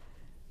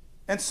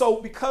 And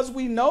so because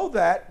we know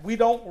that, we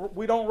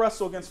don't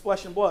wrestle against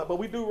flesh and blood, but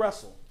we do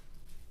wrestle.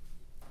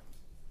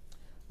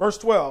 Verse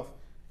 12,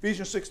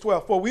 Ephesians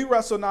 6:12. For we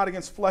wrestle not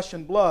against flesh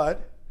and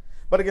blood,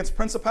 but against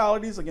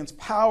principalities, against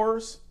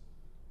powers.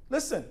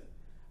 Listen,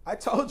 I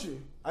told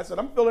you, I said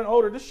I'm feeling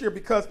older this year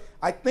because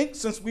I think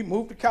since we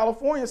moved to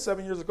California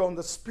 7 years ago in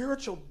the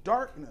spiritual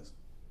darkness,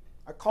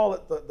 I call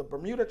it the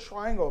Bermuda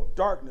Triangle of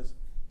darkness.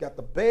 You got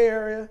the Bay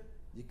Area,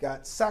 you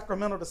got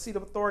Sacramento, the seat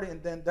of authority,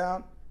 and then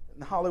down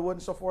in Hollywood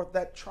and so forth,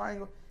 that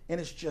triangle, and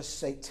it's just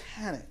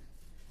satanic.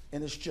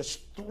 And it's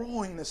just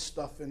throwing this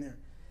stuff in there.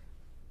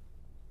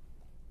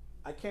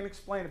 I can't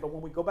explain it, but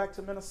when we go back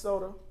to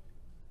Minnesota,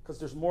 because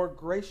there's more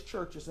grace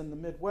churches in the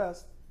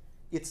Midwest,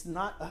 it's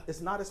not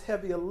as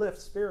heavy a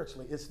lift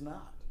spiritually. It's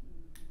not.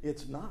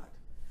 It's not.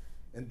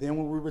 And then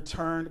when we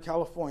returned to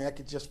California, I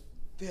could just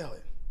feel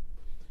it.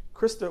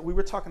 Krista, we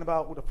were talking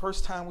about the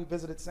first time we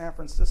visited San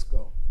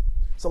Francisco.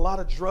 It's a lot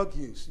of drug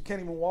use. You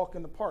can't even walk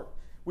in the park.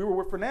 We were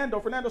with Fernando.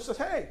 Fernando says,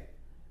 hey,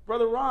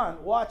 Brother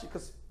Ron, watch it,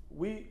 because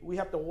we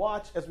have to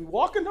watch as we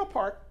walk into a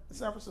park in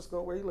San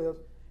Francisco where he lives.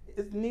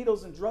 It's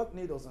needles and drug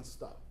needles and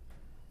stuff.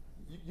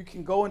 You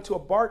can go into a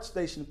BART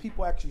station and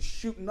people actually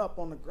shooting up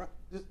on the ground.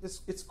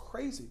 It's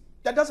crazy.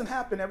 That doesn't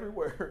happen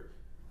everywhere.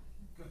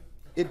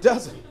 It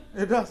doesn't.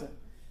 It doesn't.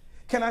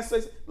 Can I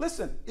say,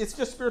 listen, it's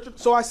just spiritual.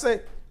 So I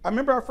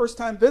remember our first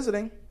time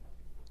visiting,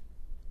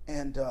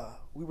 and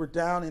we were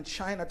down in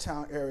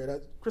Chinatown area.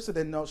 Krista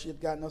didn't know. She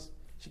had gotten us.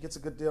 She gets a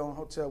good deal on a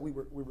hotel. We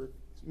were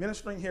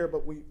ministering here,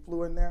 but we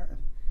flew in there. And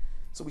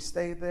so we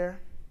stayed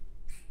there.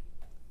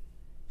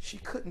 She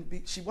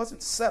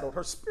wasn't settled.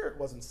 Her spirit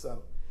wasn't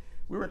settled.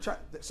 We were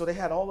so they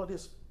had all of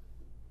this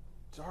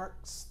dark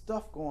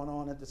stuff going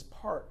on at this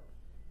park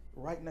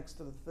right next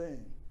to the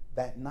thing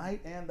that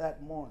night and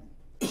that morning.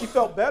 She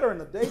felt better in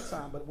the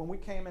daytime, but when we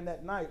came in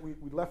that night, we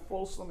left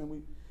Folsom and we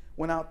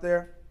went out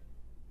there.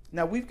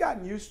 Now, we've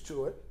gotten used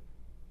to it.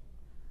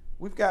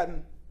 We've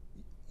gotten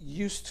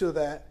used to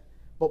that.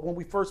 But when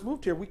we first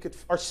moved here,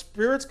 our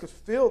spirits could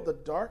feel the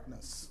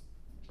darkness.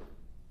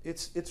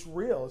 It's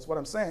real, is what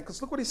I'm saying.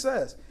 Because look what he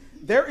says.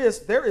 There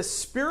is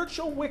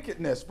spiritual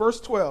wickedness. Verse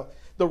 12.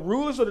 The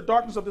rulers of the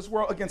darkness of this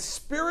world against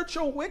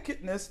spiritual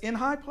wickedness in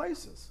high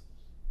places.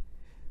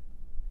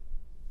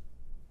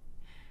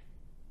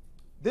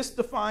 This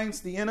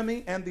defines the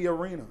enemy and the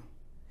arena.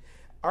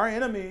 Our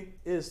enemy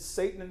is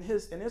Satan and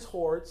his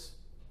hordes,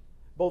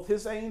 both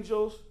his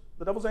angels,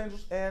 the devil's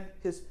angels, and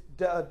his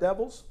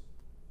devils,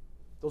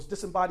 those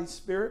disembodied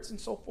spirits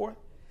and so forth.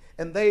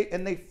 And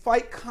they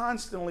fight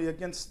constantly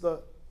against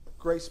the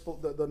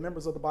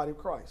members of the body of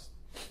Christ.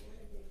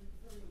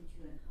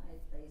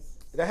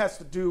 That has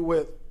to do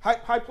with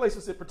high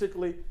places. It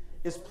particularly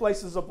is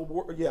places of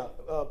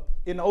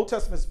in the Old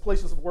Testament, it's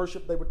places of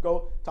worship. They would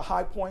go to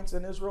high points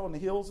in Israel, in the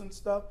hills and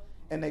stuff,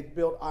 and they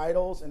build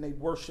idols and they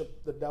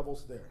worship the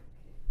devils there.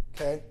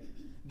 Okay,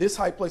 this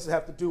high places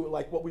have to do with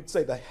like what we'd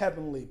say the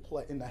heavenly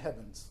in the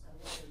heavens.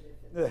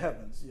 The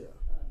heavens, yeah.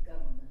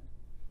 Government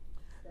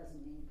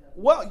doesn't mean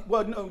government.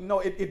 Well, no,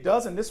 it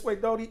doesn't. This way,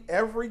 Dodie,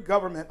 every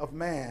government of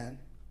man,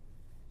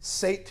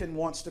 Satan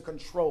wants to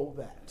control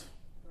that.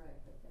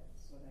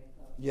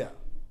 Yeah.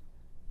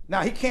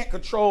 Now he can't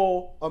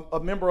control a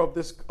member of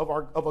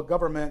a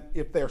government.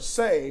 If they're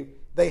saved,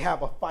 they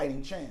have a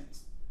fighting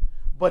chance.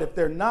 But if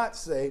they're not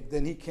saved,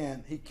 then he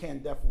can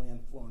definitely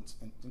influence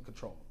and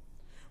control them.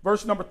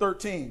 Verse number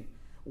 13.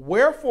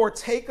 Wherefore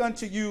take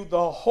unto you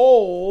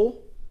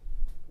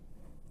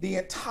the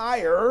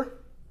entire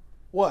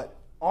what?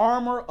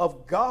 Armor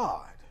of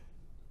God.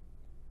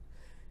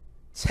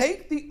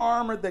 Take the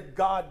armor that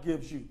God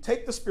gives you.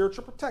 Take the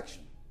spiritual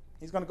protection.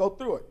 He's going to go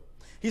through it.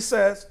 He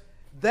says,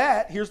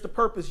 that, here's the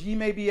purpose, ye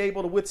may be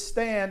able to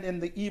withstand in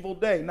the evil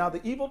day. Now,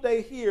 the evil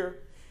day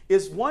here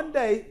is one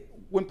day,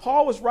 when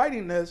Paul was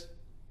writing this,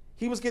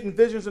 he was getting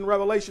visions and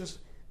revelations.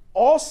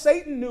 All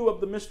Satan knew of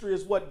the mystery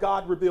is what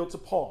God revealed to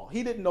Paul.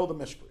 He didn't know the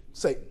mystery,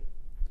 Satan.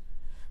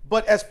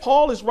 But as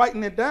Paul is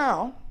writing it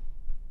down,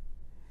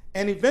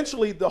 and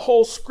eventually the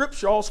whole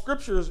scripture, all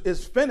scriptures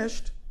is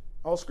finished,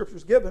 all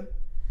scriptures given,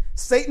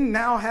 Satan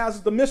now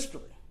has the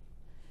mystery.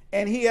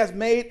 And he has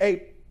made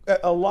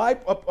a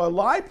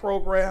lie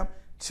program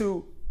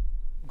to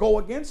go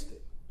against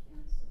it.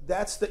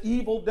 That's the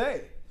evil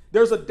day.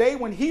 There's a day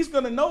when he's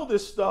going to know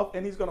this stuff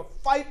and he's going to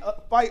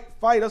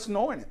fight us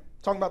knowing it.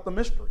 Talking about the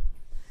mystery.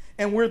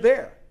 And we're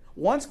there.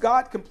 Once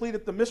God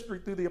completed the mystery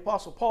through the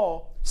Apostle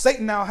Paul,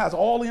 Satan now has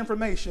all the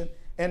information,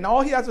 and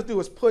all he has to do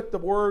is put the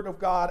word of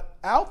God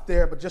out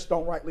there, but just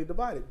don't rightly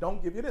divide it.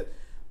 Don't give you this.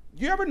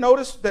 You ever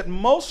notice that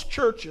most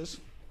churches,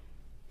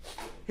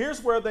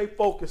 here's where they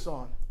focus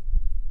on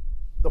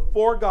the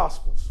 4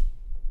 Gospels.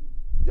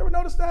 You ever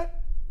notice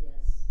that? Yes.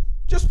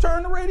 Just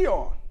turn the radio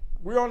on.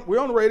 We're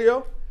on the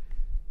radio.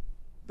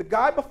 The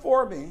guy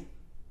before me,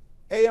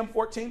 AM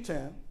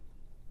 1410,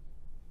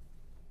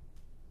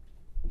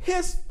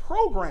 his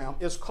program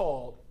is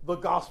called The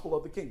Gospel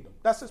of the Kingdom.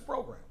 That's his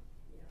program.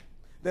 Yeah.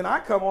 Then I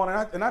come on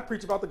and I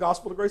preach about the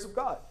gospel of the grace of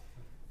God.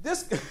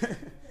 This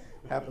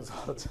happens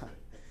all the time.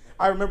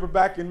 I remember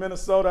back in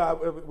Minnesota,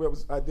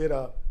 I did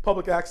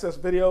public access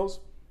videos,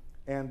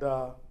 and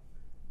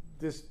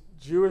this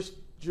Jewish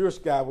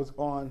guy was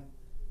on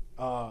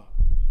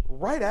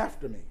right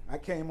after me. I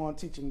came on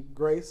teaching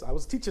grace. I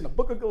was teaching the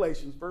book of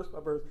Galatians, verse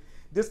by verse.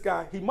 This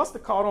guy, he must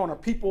have caught on, or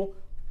people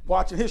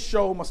watching his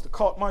show must have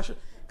caught my show,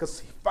 because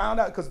he found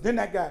out, because then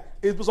that guy,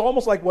 it was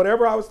almost like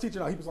whatever I was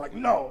teaching, he was like,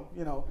 no,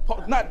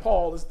 not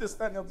Paul, it's this,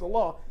 that, and the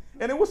law.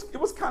 And it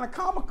was kind of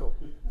comical.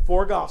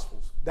 4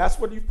 Gospels. That's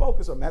what you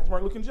focus on, Matthew,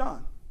 Mark, Luke, and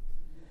John.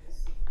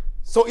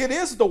 So it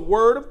is the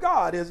word of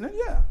God, isn't it?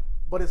 Yeah.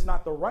 But it's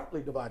not the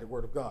rightly divided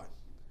word of God.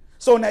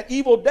 So in that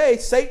evil day,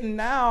 Satan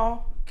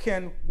now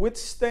can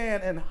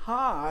withstand and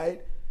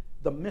hide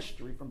the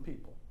mystery from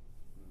people.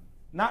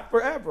 Not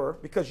forever,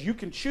 because you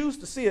can choose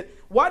to see it.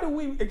 Why do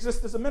we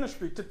exist as a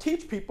ministry? To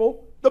teach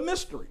people the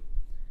mystery.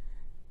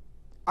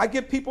 I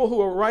get people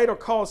who are write or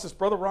call and says,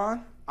 Brother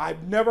Ron,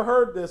 I've never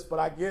heard this, but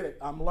I get it.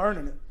 I'm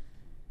learning it.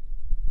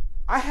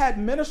 I had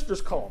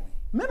ministers call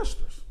me.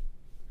 Ministers.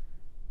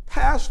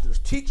 Pastors,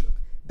 teachers.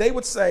 They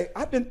would say,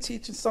 I've been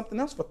teaching something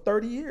else for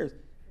 30 years.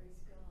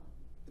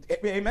 Praise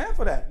God. Amen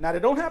for that. Now, they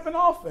don't happen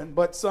often,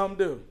 but some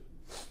do.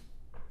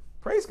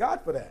 Praise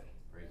God for that.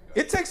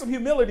 It takes some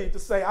humility to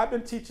say, I've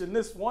been teaching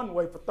this one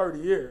way for 30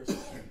 years,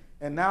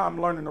 and now I'm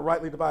learning the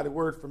rightly divided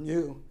word from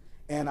you.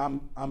 And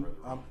I'm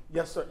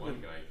yes, sir.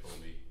 One guy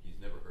told me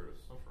he's never heard of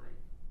suffering.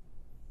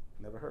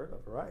 Never heard of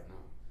it, right?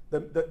 No.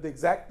 The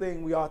exact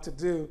thing we ought to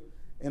do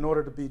in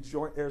order to be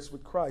joint heirs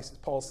with Christ, as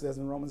Paul says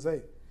in Romans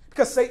 8.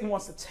 Because Satan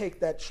wants to take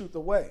that truth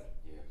away.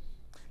 Yes.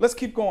 Let's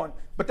keep going.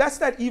 But that's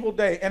that evil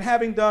day, and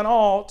having done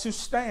all, to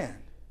stand.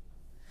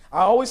 I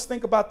always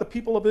think about the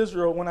people of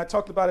Israel when I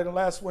talked about it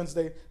last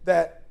Wednesday,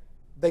 that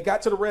they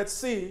got to the Red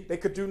Sea, they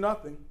could do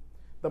nothing.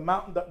 The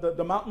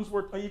mountains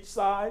were on each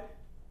side.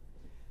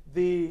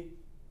 The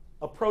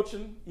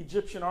approaching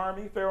Egyptian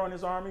army, Pharaoh and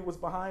his army, was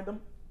behind them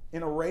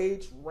in a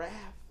rage, wrath.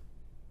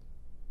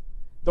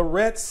 The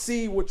Red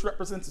Sea, which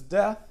represents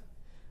death,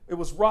 it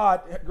was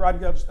Rod,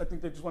 I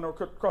think they just went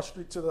across the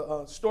street to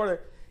the store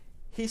there.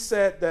 He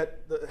said that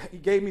he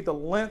gave me the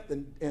length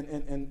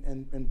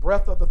and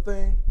breadth of the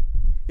thing.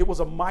 It was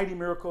a mighty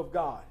miracle of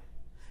God.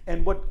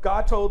 And what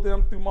God told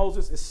them through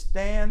Moses is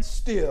stand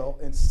still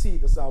and see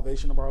the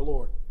salvation of our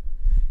Lord.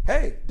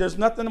 Hey, there's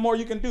nothing more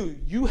you can do.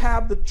 You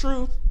have the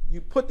truth.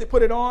 You put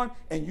it on,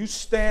 and you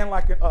stand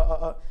like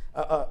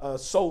a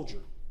soldier.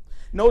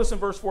 Notice in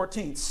verse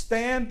 14,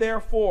 stand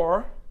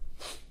therefore,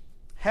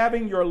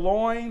 having your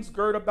loins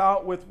girt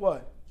about with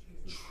what?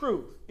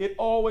 Truth. It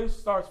always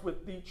starts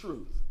with the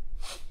truth.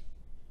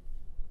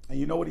 And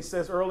you know what he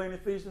says early in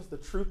Ephesians? The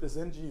truth is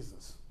in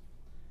Jesus.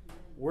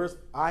 Where's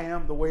I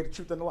am the way, the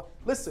truth, and the life.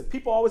 Listen,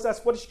 people always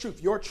ask, what is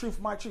truth? Your truth,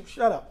 my truth.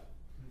 Shut up.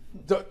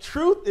 The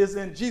truth is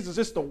in Jesus.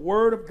 It's the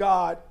word of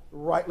God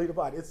rightly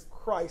divided. It's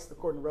Christ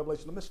according to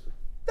Revelation of Mystery.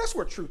 That's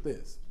where truth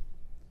is.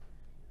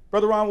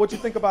 Brother Ron, what do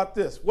you think about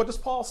this? What does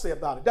Paul say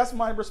about it? That's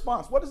my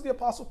response. What does the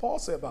Apostle Paul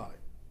say about it?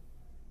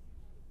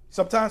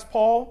 Sometimes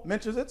Paul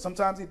mentions it.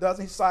 Sometimes he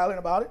doesn't. He's silent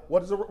about it.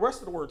 What does the rest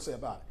of the word say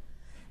about it?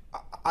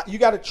 You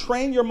got to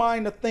train your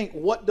mind to think,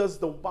 what does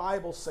the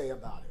Bible say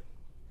about it?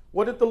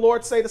 What did the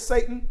Lord say to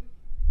Satan?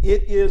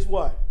 It is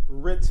what?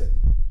 Written.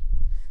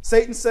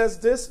 Satan says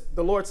this.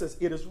 The Lord says,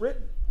 it is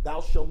written.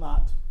 Thou shalt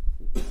not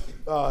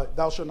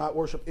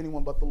worship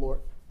anyone but the Lord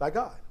thy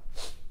God.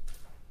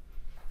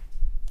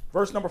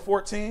 Verse number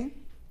 14.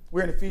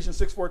 We're in Ephesians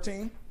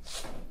 6:14.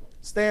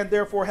 Stand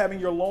therefore, having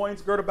your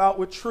loins girt about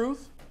with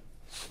truth,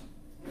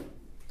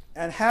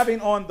 and having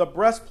on the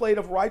breastplate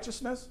of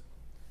righteousness.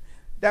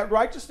 That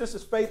righteousness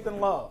is faith and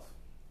love.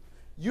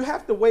 You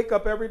have to wake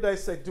up every day and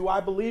say, do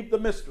I believe the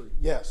mystery?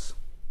 Yes.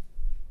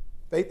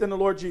 Faith in the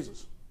Lord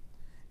Jesus.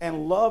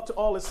 And love to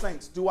all his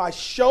saints. Do I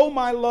show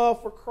my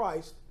love for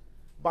Christ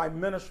by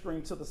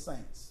ministering to the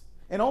saints?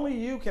 And only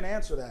you can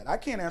answer that. I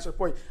can't answer it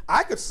for you.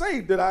 I could say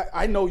that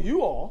I know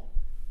you all.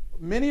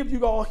 Many of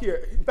you all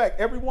here, in fact,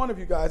 every one of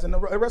you guys and the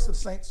rest of the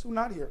saints who are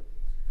not here,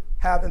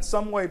 have in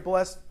some way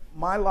blessed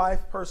my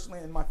life personally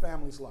and my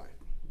family's life.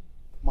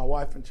 My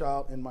wife and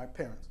child and my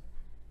parents.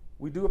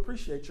 We do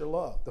appreciate your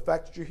love. The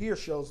fact that you're here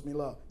shows me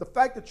love. The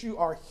fact that you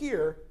are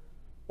here,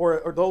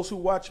 or those who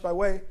watch by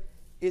way,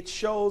 it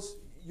shows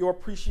your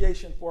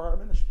appreciation for our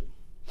ministry.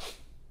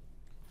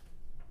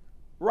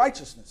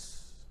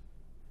 Righteousness.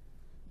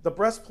 The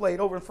breastplate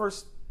over in 1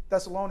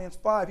 Thessalonians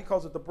 5, he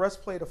calls it the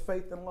breastplate of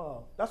faith and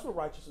love. That's what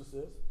righteousness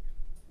is.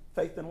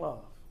 Faith and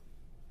love.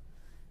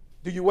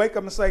 Do you wake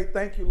up and say,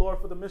 thank you, Lord,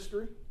 for the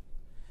mystery?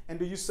 And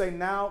do you say,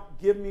 now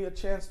give me a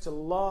chance to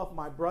love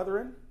my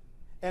brethren?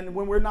 And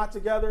when we're not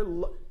together,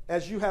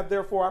 as you have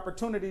therefore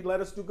opportunity, let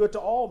us do good to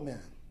all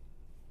men.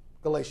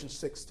 Galatians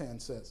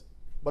 6:10 says,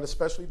 but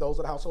especially those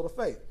of the household of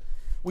faith.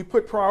 We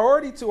put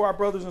priority to our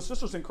brothers and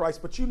sisters in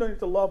Christ, but you need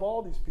to love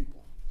all these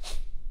people.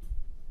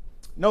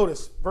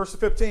 Notice verse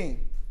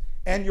 15,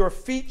 and your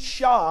feet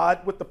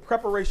shod with the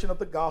preparation of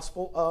the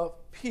gospel of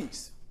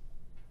peace.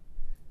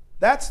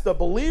 That's the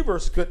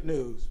believer's good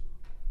news.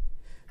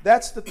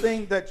 That's the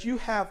thing that you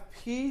have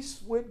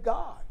peace with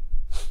God.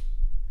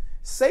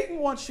 Satan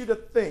wants you to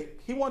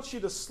think, he wants you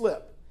to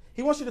slip.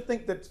 He wants you to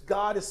think that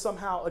God is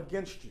somehow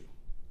against you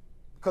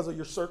because of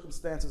your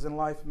circumstances in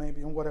life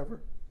maybe and whatever.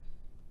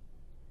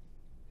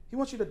 He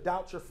wants you to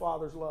doubt your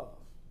Father's love.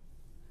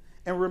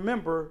 And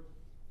remember,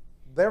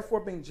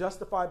 therefore being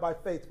justified by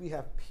faith, we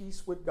have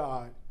peace with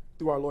God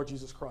through our Lord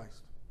Jesus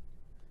Christ.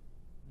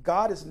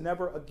 God is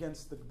never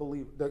against the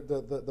believer,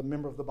 the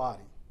member of the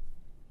body.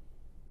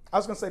 I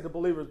was going to say the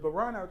believers, but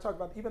Ryan and I were talking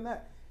about even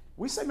that.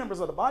 We say members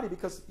of the body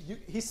because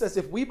he says,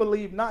 if we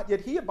believe not,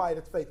 yet he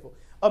abideth faithful.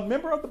 A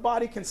member of the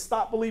body can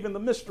stop believing the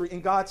mystery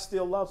and God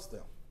still loves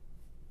them.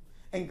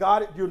 And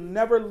God, you'll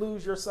never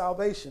lose your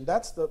salvation.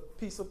 That's the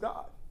peace of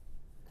God.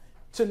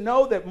 to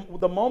know that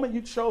the moment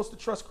you chose to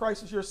trust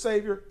Christ as your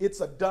Savior,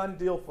 it's a done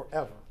deal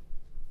forever.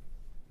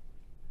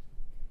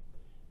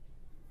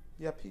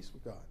 You have peace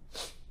with God.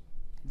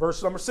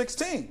 Verse number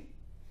 16.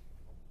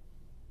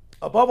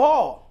 Above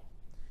all,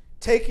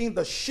 taking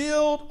the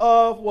shield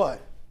of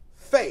what?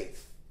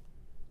 Faith.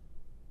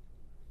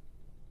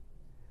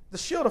 The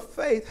shield of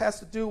faith has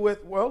to do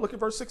with, well, look at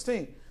verse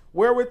 16.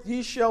 Wherewith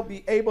ye shall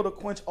be able to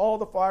quench all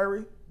the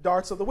fiery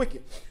darts of the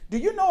wicked. Do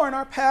you know in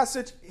our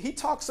passage, he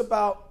talks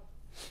about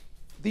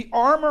the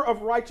armor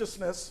of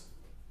righteousness.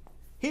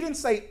 He didn't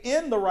say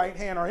in the right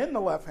hand or in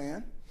the left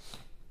hand.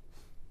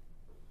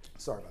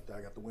 Sorry about that.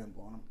 I got the wind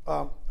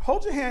blowing.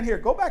 Hold your hand here.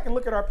 Go back and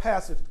look at our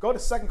passage. Go to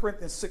 2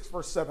 Corinthians 6,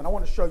 verse 7. I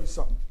want to show you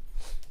something.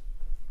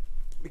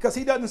 Because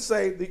he doesn't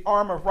say the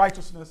armor of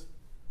righteousness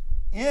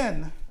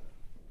in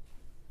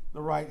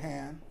the right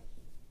hand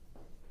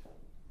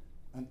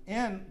and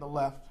in the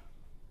left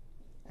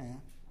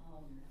hand.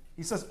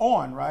 He says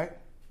on, right?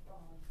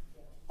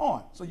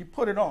 On. So you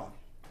put it on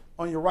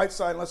your right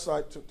side and left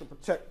side to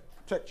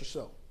protect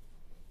yourself.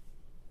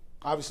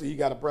 Obviously, you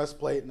got a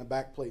breastplate and a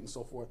back plate and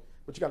so forth,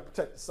 but you got to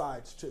protect the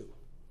sides too.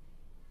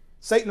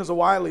 Satan is a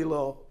wily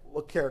little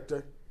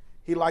character.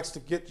 He likes to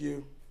get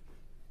you.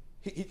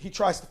 He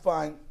tries to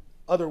find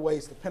other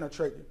ways to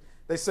penetrate you.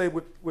 They say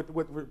with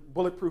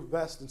bulletproof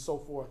vests and so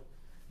forth.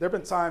 There have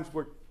been times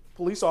where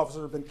police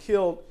officers have been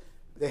killed.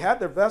 They had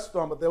their vest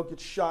on, but they'll get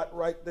shot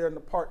right there in the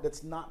part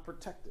that's not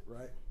protected,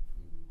 right?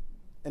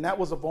 And that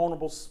was a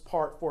vulnerable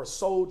part for a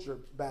soldier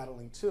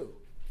battling too.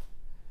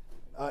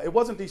 It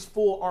wasn't these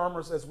full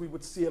armors as we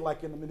would see it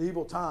like in the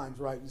medieval times,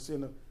 right? You see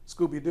in the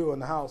Scooby-Doo in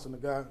the house and the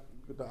guy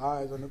with the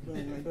eyes on the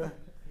thing like that.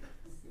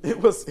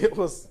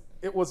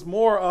 It was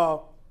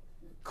more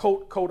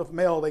coat of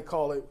mail, they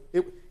call it.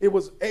 It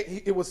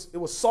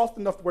was soft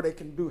enough where they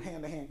can do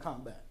hand-to-hand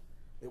combat.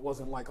 It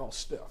wasn't like all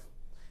stiff.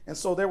 And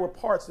so there were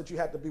parts that you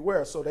had to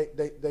beware so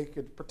they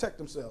could protect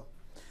themselves.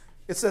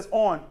 It says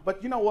on,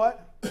 but you know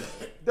what?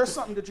 There's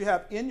something that you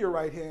have in your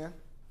right hand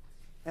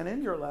and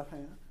in your left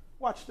hand.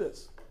 Watch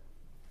this.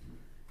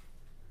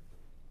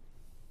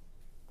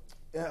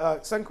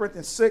 2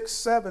 Corinthians 6,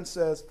 7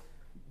 says,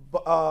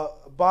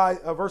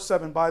 verse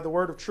 7, by the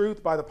word of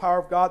truth, by the power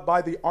of God,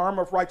 by the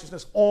armor of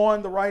righteousness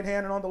on the right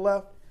hand and on the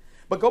left.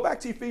 But go back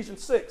to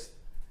Ephesians 6.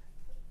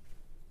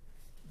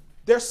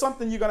 There's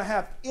something you're going to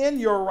have in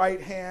your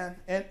right hand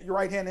and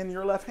in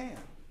your left hand.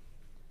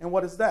 And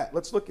what is that?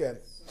 Let's look at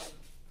it.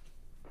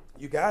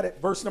 You got it.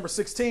 Verse number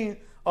 16,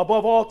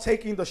 above all,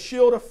 taking the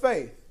shield of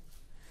faith.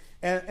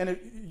 And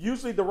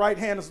usually the right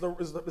hand is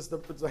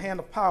the hand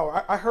of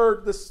power. I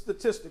heard this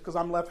statistic because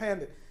I'm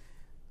left-handed.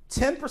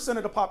 10%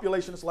 of the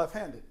population is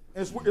left-handed.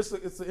 And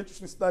it's an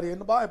interesting study in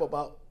the Bible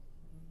about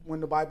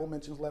when the Bible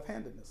mentions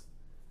left-handedness.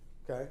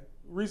 Okay?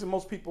 The reason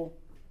most people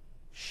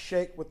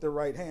shake with their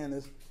right hand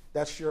is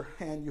that's your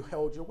hand you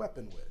held your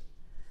weapon with.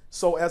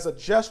 So as a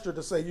gesture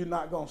to say you're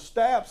not going to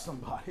stab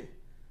somebody,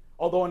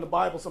 although in the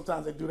Bible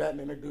sometimes they do that and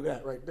then they do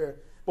that right there.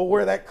 But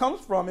where that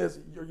comes from is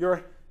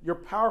your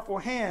powerful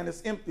hand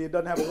is empty. It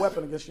doesn't have a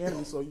weapon against your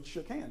enemy, so you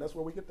shook hand. That's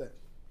where we get that.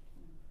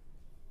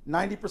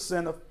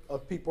 90%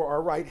 of people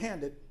are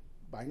right-handed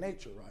by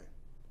nature, right?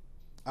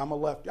 I'm a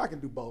lefty. I can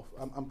do both.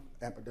 I'm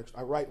ambidextrous.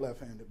 I write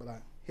left-handed, but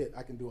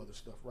I can do other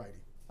stuff righty.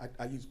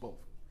 I use both.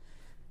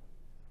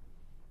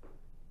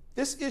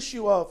 This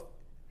issue of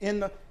in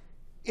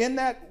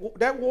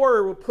that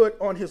warrior will put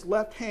on his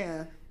left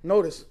hand,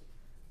 notice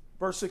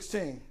verse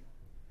 16,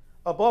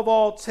 above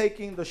all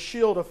taking the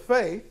shield of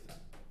faith,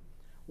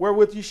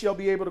 wherewith ye shall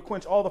be able to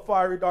quench all the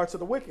fiery darts of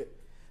the wicked.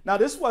 Now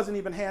this wasn't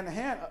even hand to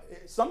hand.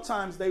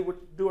 Sometimes they would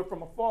do it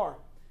from afar,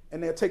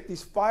 and they'd take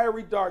these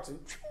fiery darts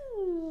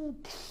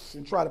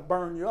and try to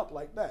burn you up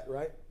like that,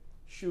 right?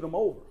 Shoot them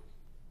over.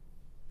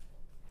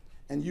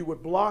 And you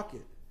would block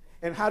it.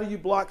 And how do you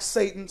block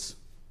Satan's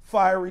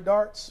fiery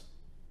darts?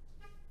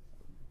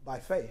 By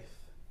faith.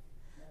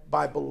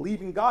 By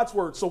believing God's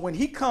word. So when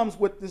he comes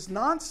with this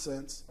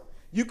nonsense,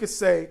 you could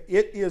say,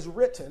 it is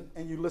written,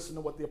 and you listen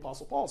to what the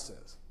Apostle Paul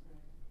says.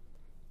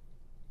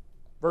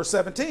 Verse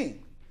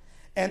 17,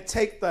 and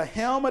take the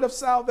helmet of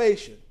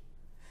salvation.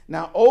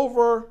 Now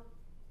over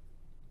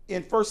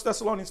in 1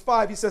 Thessalonians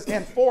 5, he says,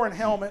 and for an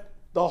helmet,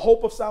 the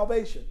hope of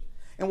salvation.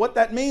 And what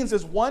that means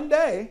is one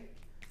day,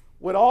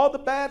 with all the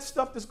bad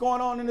stuff that's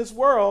going on in this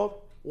world,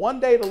 one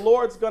day the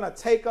Lord's going to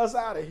take us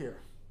out of here.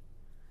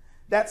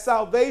 That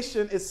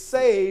salvation is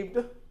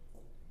saved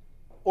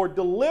or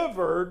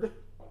delivered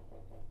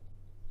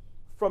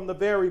from the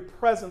very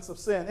presence of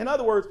sin. In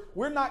other words,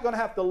 we're not going to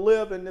have to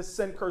live in this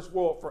sin-cursed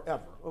world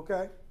forever,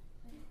 okay?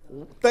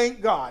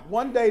 Thank God.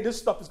 One day this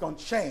stuff is going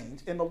to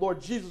change and the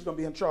Lord Jesus is going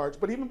to be in charge.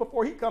 But even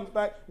before he comes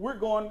back, we're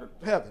going to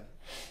heaven.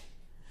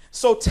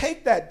 So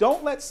take that.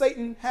 Don't let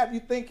Satan have you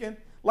thinking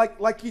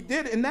like he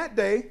did in that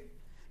day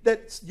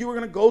that you were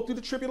going to go through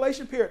the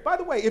tribulation period. By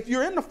the way, if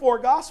you're in the four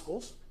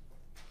Gospels,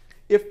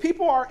 if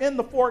people are in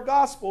the four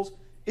Gospels,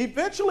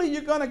 eventually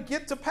you're going to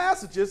get to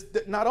passages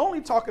that not only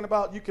talking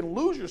about you can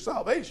lose your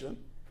salvation,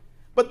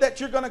 but that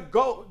you're going to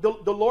go,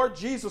 the Lord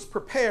Jesus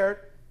prepared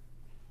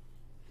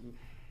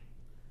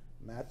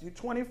Matthew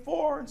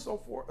 24 and so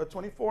forth,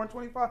 24 and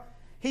 25.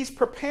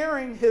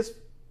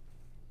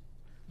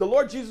 The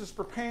Lord Jesus is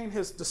preparing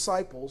his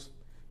disciples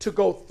to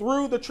go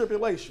through the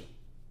tribulation.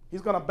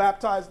 He's going to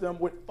baptize them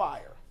with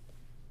fire.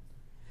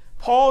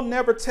 Paul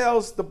never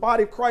tells the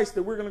body of Christ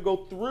that we're going to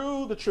go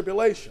through the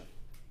tribulation.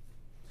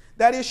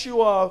 That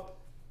issue of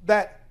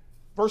that,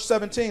 verse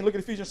 17, look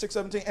at Ephesians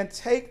 6:17, and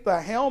take the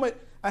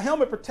helmet. A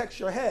helmet protects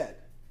your head.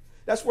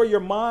 That's where your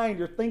mind,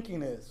 your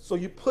thinking is. So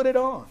you put it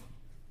on.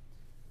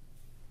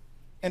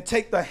 And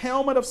take the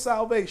helmet of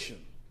salvation.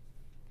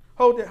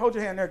 Hold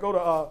your hand there.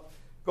 Go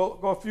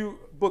a few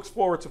books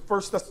forward to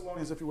 1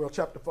 Thessalonians, if you will,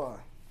 chapter 5.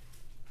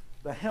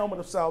 The helmet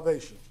of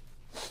salvation.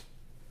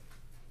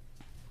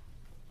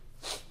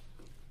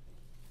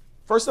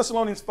 1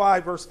 Thessalonians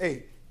 5, verse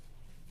 8.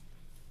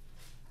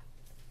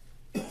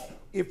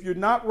 If you're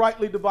not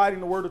rightly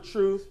dividing the word of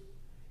truth,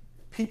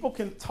 people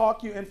can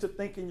talk you into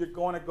thinking you're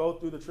going to go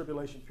through the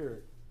tribulation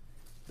period.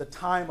 The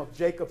time of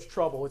Jacob's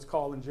trouble, it's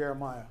called in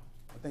Jeremiah.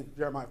 I think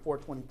Jeremiah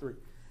 4:23.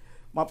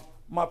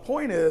 My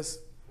point is,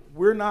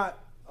 we're not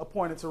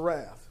appointed to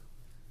wrath.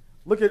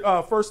 Look at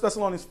 1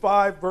 Thessalonians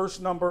 5, verse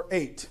number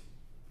 8.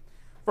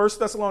 1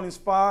 Thessalonians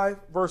 5,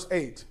 verse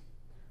 8.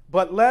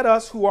 But let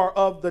us who are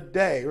of the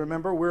day,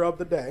 remember, we're of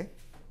the day,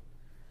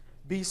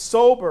 be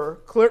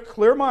sober,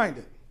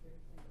 clear-minded,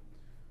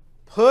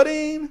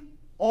 putting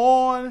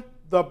on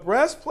the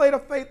breastplate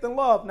of faith and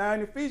love. Now,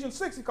 in Ephesians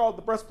 6, he called it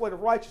the breastplate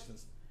of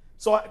righteousness.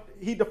 So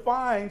he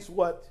defines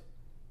what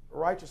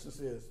righteousness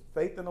is.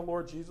 Faith in the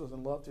Lord Jesus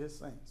and love to his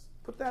saints.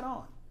 Put that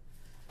on.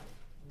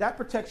 That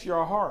protects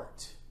your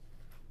heart.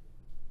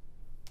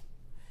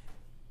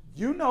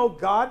 You know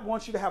God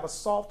wants you to have a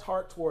soft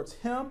heart towards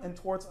him and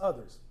towards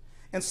others.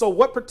 And so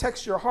what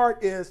protects your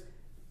heart is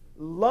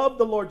love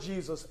the Lord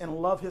Jesus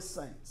and love his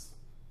saints.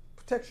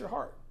 Protects your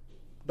heart.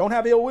 Don't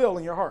have ill will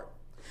in your heart.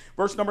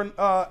 Verse number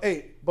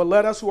 8. But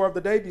let us who are of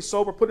the day be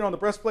sober, putting on the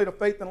breastplate of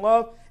faith and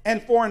love,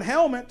 and for an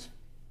helmet,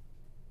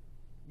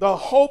 the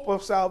hope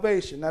of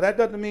salvation. Now that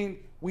doesn't mean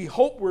we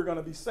hope we're going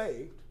to be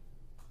saved.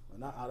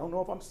 I don't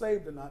know if I'm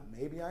saved or not.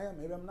 Maybe I am,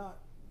 maybe I'm not.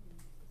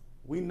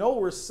 We know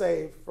we're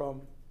saved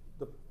from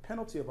the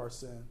penalty of our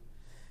sin.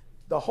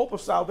 The hope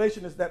of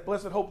salvation is that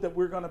blessed hope that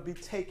we're going to be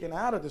taken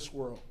out of this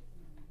world.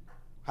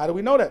 How do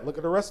we know that? Look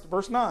at the rest of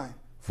verse 9.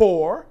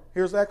 For,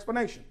 here's the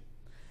explanation.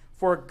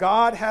 For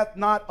God hath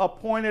not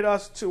appointed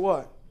us to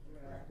what?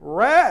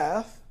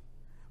 Wrath,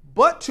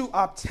 but to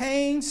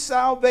obtain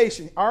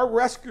salvation. Our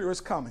rescuer is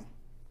coming.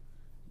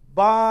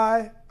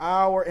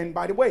 And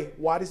by the way,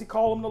 why does he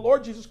call him the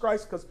Lord Jesus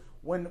Christ? Because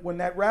when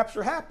that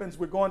rapture happens,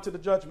 we're going to the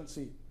judgment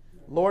seat.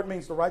 Lord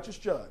means the righteous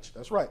judge.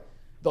 That's right.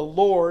 The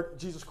Lord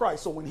Jesus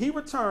Christ. So when he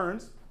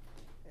returns,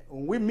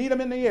 when we meet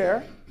him in the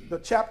air, the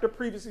chapter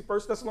previously,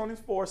 1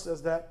 Thessalonians 4,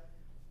 says that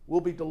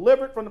we'll be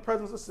delivered from the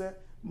presence of sin.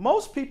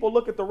 Most people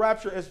look at the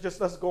rapture as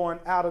just us going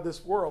out of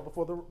this world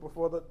before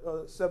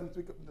the seventh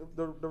week of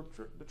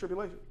the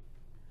tribulation.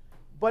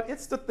 But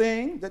it's the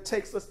thing that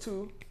takes us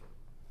to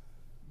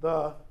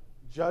the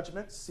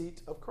judgment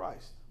seat of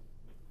Christ.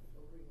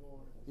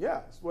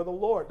 Yeah, it's where the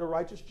Lord, the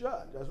righteous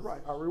judge. That's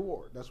right. Our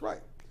reward. That's right.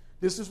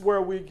 This is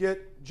where we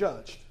get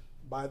judged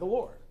by the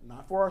Lord,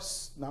 not for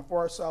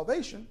our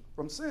salvation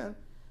from sin.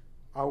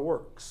 Our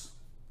works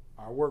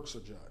are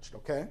judged.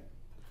 Okay.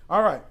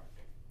 All right.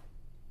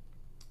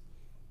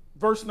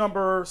 Verse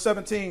number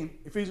 17,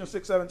 Ephesians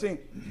 6:17,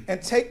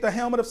 and take the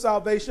helmet of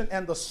salvation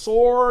and the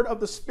sword of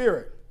the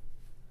Spirit.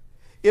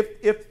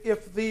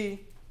 If the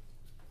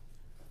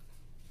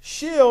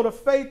shield of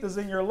faith is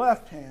in your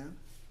left hand,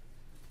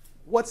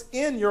 what's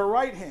in your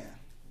right hand?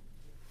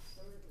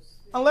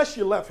 Unless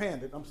you're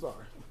left-handed, I'm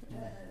sorry.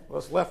 Well,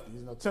 it's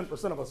lefties.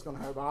 10% of us are going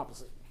to have the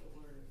opposite.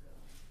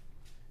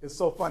 It's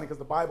so funny because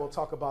the Bible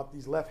talk about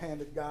these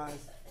left-handed guys,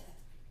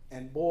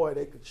 and boy,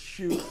 they could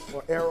shoot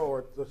or arrow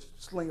or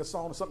sling a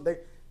stone or something.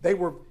 They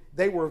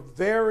were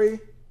very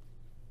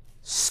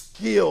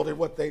skilled at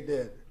what they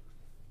did.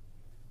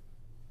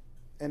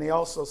 And they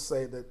also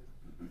say that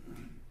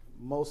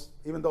most,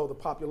 even though the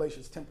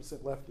population is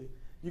 10% lefty,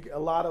 a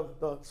lot of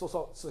the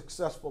so-called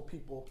successful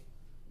people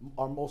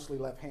are mostly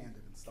left-handed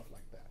and stuff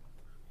like that.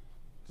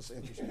 Just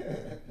interesting.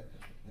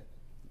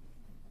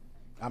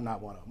 I'm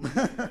not one of them.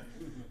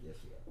 Yes,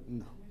 you are.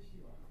 No. Yes,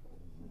 you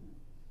are.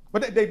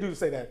 But they do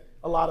say that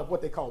a lot of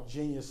what they call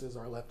geniuses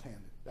are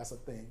left-handed. That's a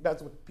thing.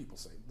 That's what people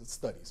say. The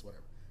studies,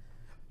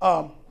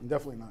 whatever.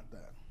 Definitely not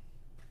that.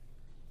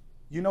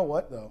 You know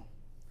what, though?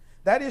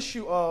 That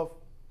issue of,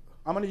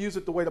 I'm going to use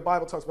it the way the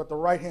Bible talks about the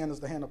right hand is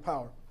the hand of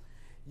power.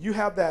 You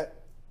have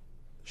that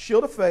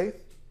shield of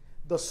faith,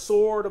 the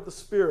sword of the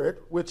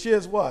Spirit, which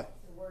is what?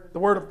 The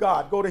Word of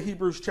God. Go to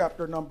Hebrews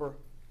chapter number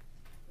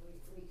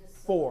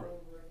 4.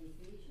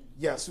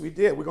 Yes, we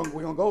did. We're going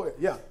to go there.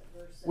 Yeah.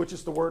 Which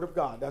is the Word of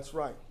God. That's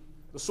right.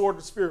 The sword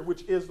of the Spirit,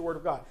 which is the Word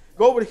of God.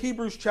 Go over to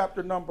Hebrews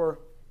chapter number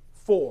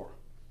 4.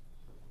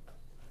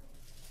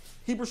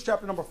 Hebrews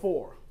chapter number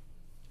 4.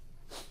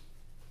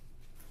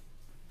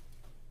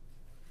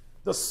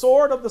 The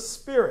sword of the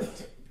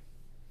Spirit.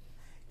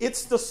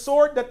 It's the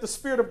sword that the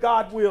Spirit of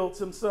God wields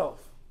himself.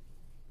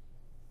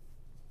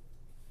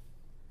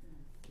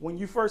 When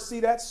you first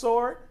see that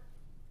sword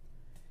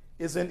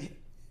is in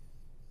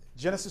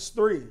Genesis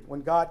 3,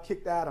 when God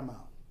kicked Adam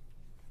out.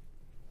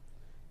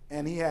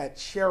 And he had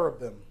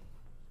cherubim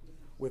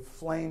with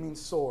flaming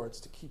swords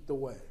to keep the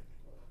way.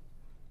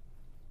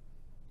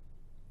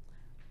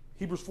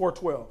 Hebrews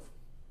 4:12.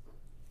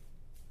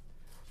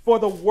 For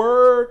the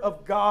word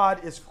of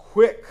God is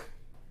quick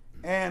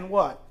and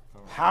what?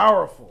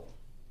 Powerful.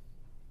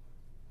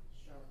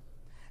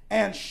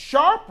 And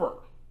sharper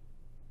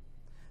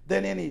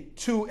than any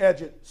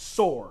two-edged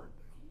sword.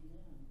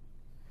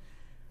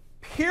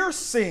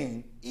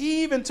 Piercing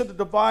even to the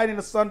dividing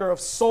asunder of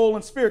soul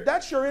and spirit.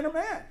 That's your inner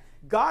man.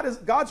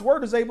 God's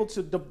word is able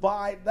to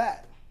divide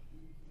that.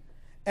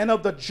 And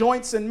of the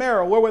joints and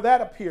marrow. Where would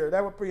that appear?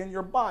 That would be in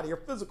your body, your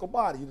physical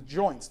body, the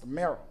joints, the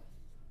marrow.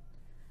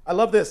 I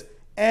love this.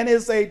 And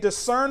is a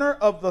discerner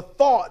of the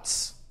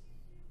thoughts.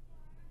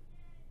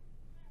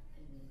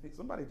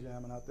 Somebody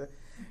jamming out there.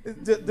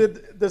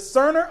 The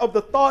discerner of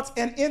the thoughts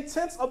and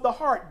intents of the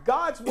heart.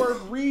 God's word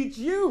reads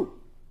you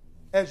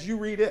as you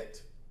read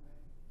it.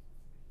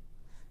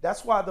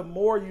 That's why the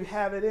more you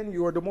have it in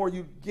you, or the more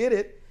you get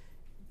it,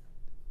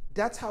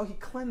 that's how he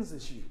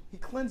cleanses you. He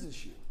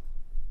cleanses you.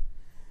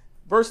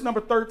 Verse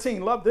number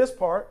 13, love this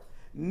part.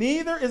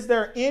 Neither is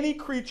there any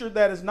creature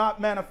that is not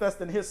manifest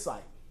in his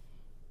sight.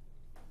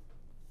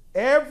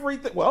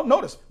 Everything, well,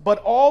 notice, but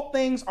all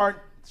things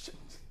are, this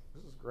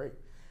is great.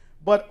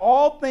 But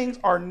all things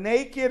are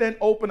naked and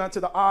open unto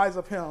the eyes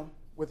of him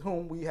with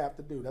whom we have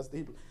to do. That's the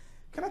Hebrew.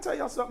 Can I tell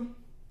y'all something?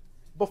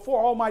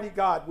 Before Almighty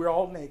God, we're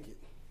all naked.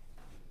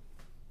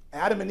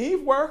 Adam and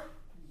Eve were.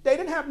 They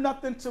didn't have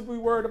nothing to be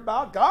worried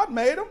about. God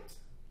made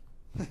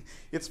them.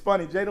 It's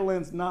funny.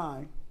 Jada-Lynn's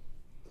 9.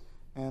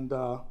 And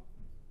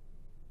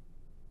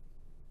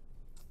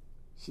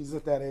she's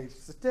at that age. She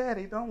says,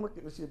 Daddy, don't look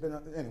at what she's been.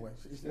 Anyway,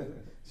 she's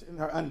in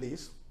her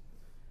undies.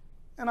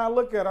 And I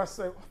look at her, I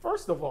say,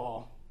 first of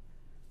all,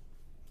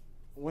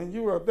 when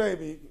you were a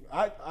baby,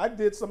 I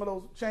did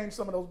changed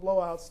some of those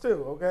blowouts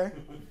too, okay?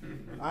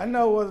 I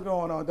know what's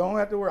going on. Don't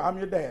have to worry. I'm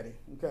your daddy,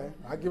 okay?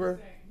 I give her.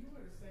 You were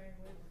the same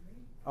way with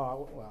me.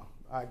 Oh, well,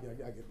 I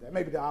get that.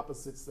 Maybe the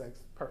opposite sex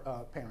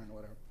parent or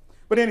whatever.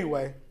 But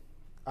anyway,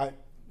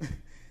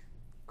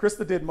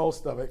 Krista did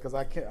most of it because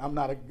I'm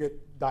not a good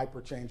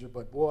diaper changer.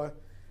 But boy,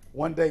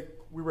 one day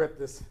we were at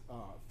this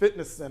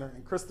fitness center,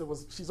 and Krista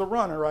she's a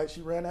runner, right?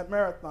 She ran that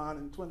marathon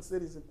in Twin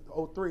Cities in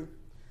 2003.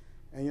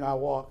 And, I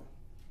walk.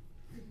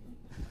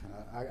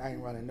 I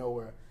ain't running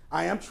nowhere.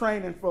 I am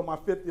training for my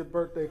 50th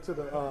birthday to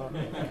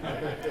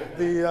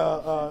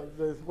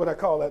the what I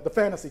call that, the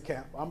fantasy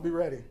camp. I'll be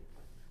ready.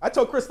 I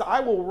told Krista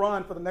I will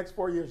run for the next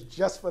 4 years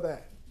just for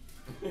that.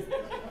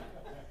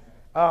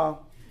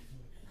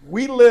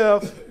 We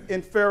live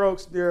in Fair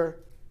Oaks near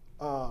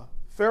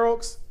Fair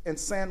Oaks and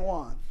San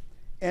Juan.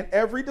 And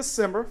every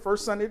December,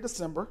 first Sunday of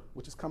December,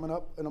 which is coming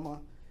up in a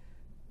month,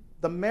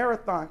 the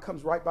marathon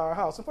comes right by our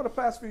house. And for the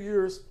past few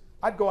years,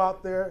 I'd go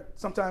out there.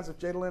 Sometimes if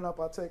Jada-Lynn up,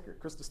 I'll take her.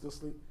 Krista still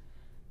asleep.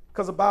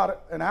 Because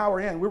about an hour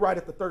in, we're right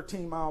at the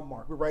 13-mile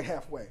mark. We're right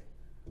halfway.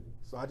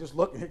 So I just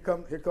look, and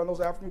here come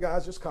those African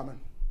guys just coming.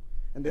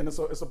 And then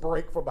it's a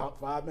break for about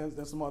 5 minutes,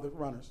 then some other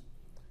runners.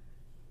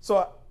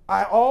 So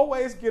I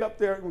always get up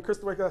there. When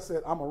Krista wakes up, I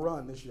said, I'm going to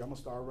run this year. I'm going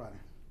to start running.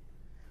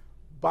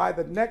 By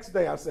the next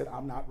day, I said,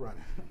 I'm not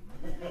running.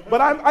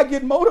 But I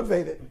get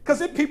motivated because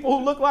it's people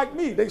who look like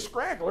me. They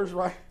scragglers,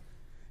 right?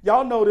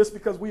 Y'all know this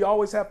because we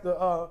always have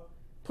to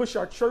push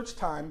our church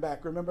time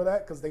back. Remember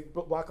that? Because they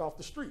block off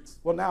the streets.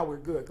 Well, now we're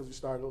good because we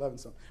started at 11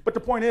 something. But the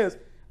point is,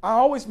 I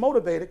always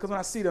motivated because when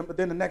I see them, but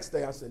then the next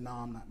day I said, no,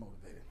 I'm not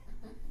motivated.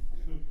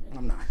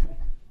 I'm not.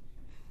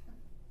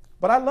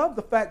 But I love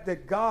the fact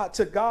that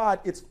to God,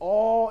 it's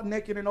all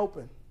naked and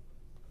open.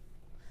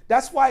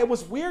 That's why it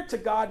was weird to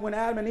God when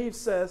Adam and Eve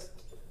says,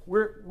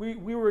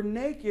 we were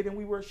naked and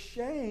we were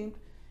ashamed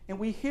and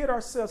we hid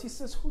ourselves. He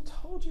says, who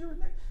told you you were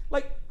naked?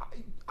 Like,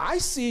 I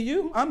see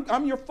you.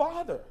 I'm your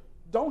father.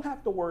 Don't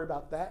have to worry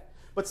about that.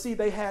 But see,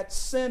 they had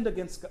sinned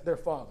against their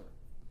father.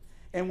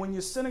 And when you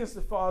sin against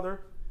the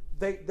father,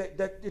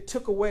 it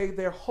took away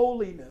their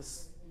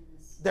holiness,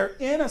 their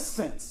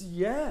innocence,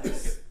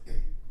 yes.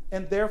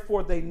 And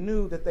therefore they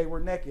knew that they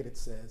were naked, it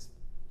says,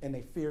 and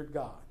they feared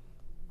God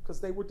because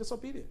they were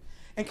disobedient.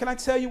 And can I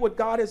tell you what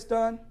God has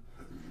done?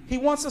 He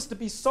wants us to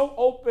be so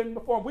open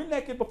before him. We're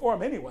naked before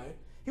him anyway.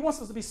 He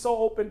wants us to be so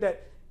open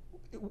that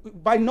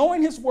by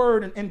knowing his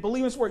word and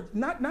believing his word,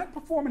 not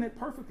performing it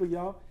perfectly,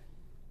 y'all.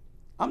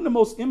 I'm the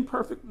most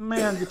imperfect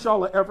man that y'all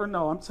will ever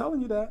know. I'm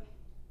telling you that.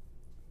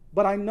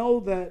 But I know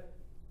that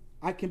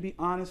I can be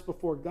honest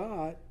before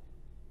God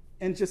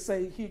and just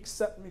say he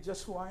accepts me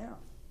just who I am.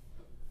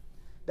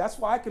 That's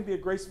why I can be a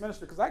grace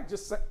minister, because I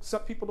just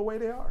accept people the way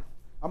they are.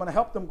 I'm going to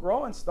help them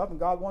grow and stuff, and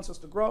God wants us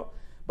to grow.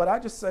 But I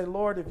just say,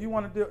 Lord, if you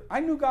want to do it. I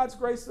knew God's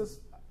grace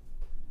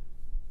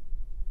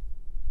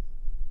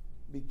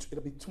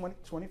it'll be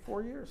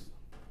 24 years.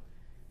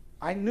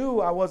 I knew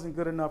I wasn't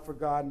good enough for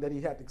God and that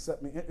he had to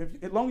accept me.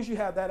 As long as you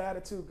have that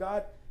attitude,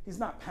 God, he's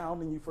not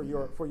pounding you for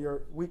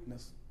your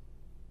weakness.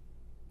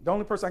 The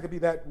only person I could be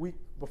that weak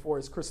before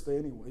is Krista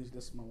anyway. He's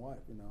just my wife,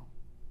 you know.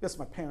 Yes,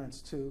 my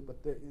parents too, but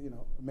you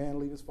know, a man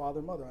leave his father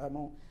and mother. I have my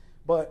own.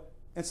 But,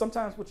 and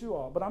sometimes with you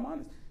all, but I'm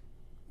honest.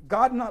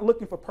 God's not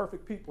looking for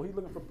perfect people. He's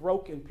looking for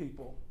broken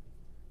people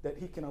that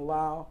he can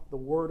allow the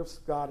word of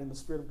God and the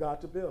Spirit of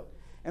God to build.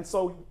 And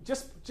so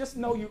just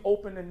know you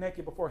open and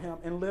naked before him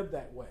and live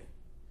that way.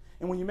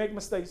 And when you make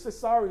mistakes, say,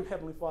 sorry,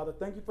 Heavenly Father,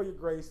 thank you for your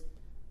grace.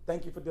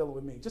 Thank you for dealing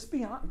with me. Just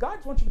be honest.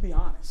 God wants you to be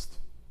honest.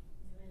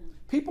 Amen.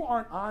 People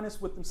aren't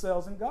honest with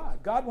themselves and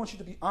God. God wants you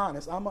to be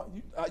honest.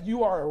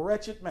 You are a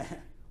wretched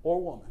man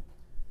or woman.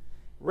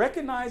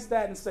 Recognize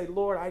that and say,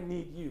 Lord, I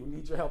need you.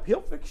 Need your help.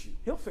 He'll fix you.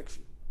 He'll fix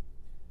you.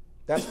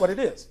 That's what it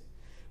is.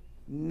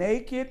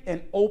 Naked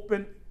and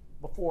open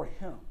before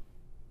him.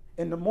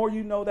 And the more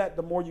you know that,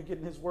 the more you get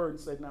in his word and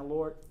say, now,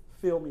 Lord,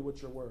 fill me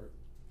with your word.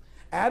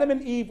 Adam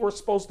and Eve were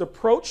supposed to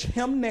approach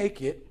him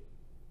naked,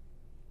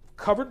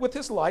 covered with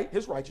his light,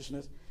 his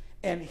righteousness,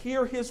 and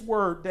hear his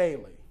word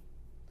daily.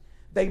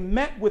 They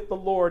met with the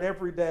Lord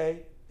every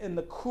day in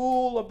the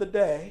cool of the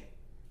day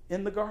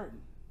in the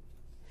garden.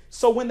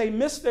 So when they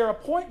missed their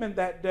appointment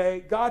that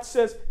day, God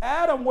says,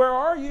 Adam, where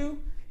are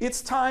you?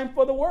 It's time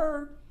for the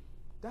word.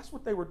 That's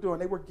what they were doing.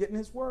 They were getting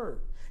his word.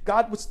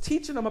 God was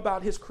teaching them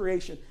about his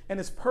creation and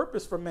his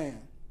purpose for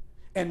man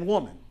and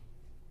woman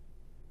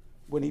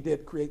when he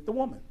did create the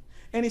woman.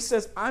 And he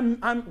says,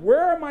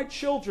 where are my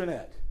children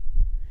at?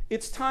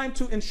 It's time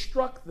to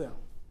instruct them.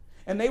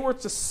 And they were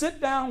to sit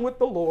down with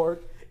the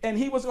Lord, and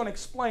he was going to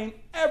explain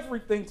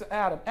everything to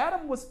Adam.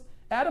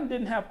 Adam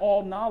didn't have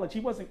all knowledge. He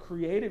wasn't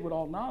created with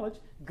all knowledge.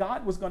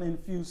 God was going to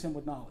infuse him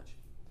with knowledge.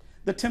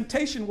 The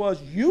temptation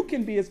was, you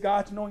can be as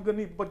God's knowing good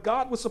and evil, but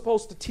God was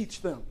supposed to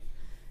teach them.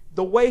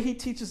 The way he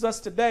teaches us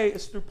today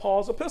is through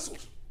Paul's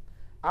epistles.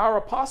 Our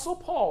apostle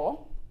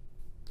Paul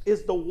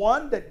is the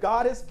one that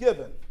God has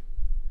given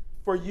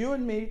for you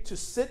and me to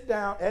sit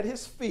down at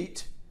his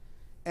feet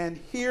and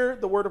hear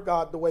the word of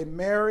God the way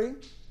Mary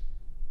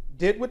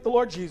did with the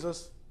Lord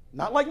Jesus,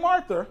 not like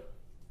Martha,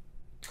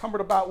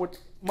 cumbered about with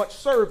much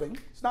serving.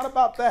 It's not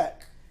about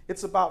that.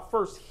 It's about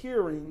first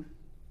hearing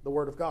the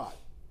word of God.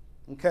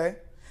 Okay?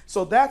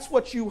 So that's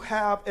what you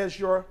have as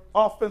your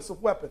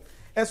offensive weapon.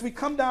 As we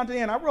come down to the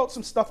end, I wrote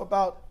some stuff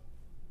about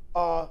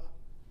a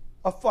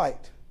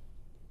fight.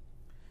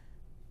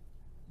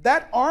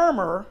 That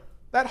armor,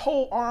 that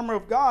whole armor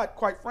of God,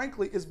 quite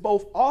frankly, is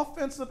both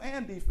offensive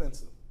and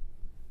defensive.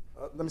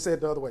 Let me say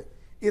it the other way.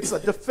 It's a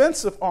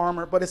defensive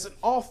armor, but it's an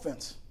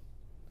offense.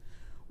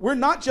 We're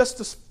not just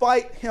to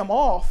fight him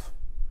off.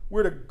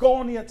 We're to go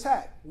on the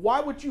attack.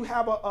 Why would you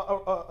have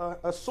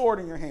a sword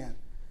in your hand?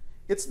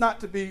 It's not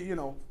to be,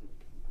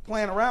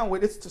 playing around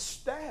with. It's to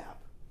stab.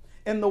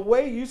 And the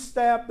way you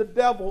stab the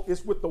devil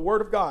is with the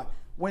word of God.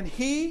 When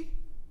he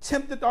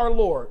tempted our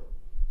Lord,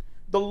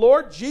 the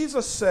Lord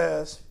Jesus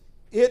says,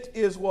 it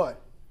is what?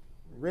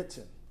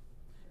 Written.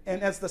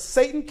 And as the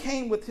Satan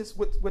came with his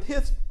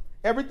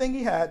everything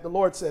he had, the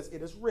Lord says,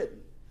 it is written.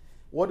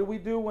 What do we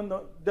do when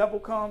the devil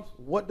comes?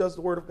 What does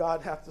the word of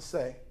God have to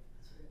say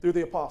through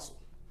the apostle?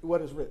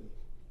 What is written?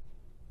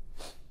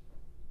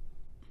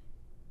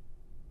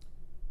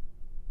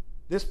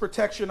 This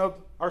protection of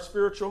our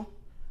spiritual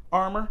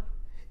armor,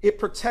 it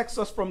protects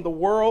us from the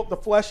world, the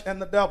flesh, and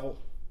the devil.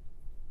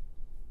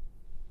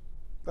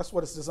 That's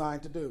what it's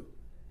designed to do,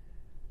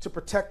 to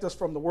protect us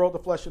from the world, the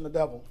flesh, and the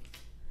devil.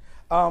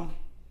 Go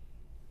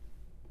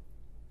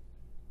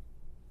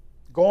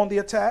on the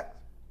attack.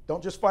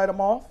 Don't just fight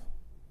them off.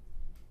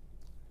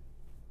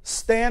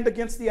 Stand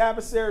against the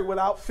adversary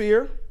without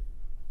fear.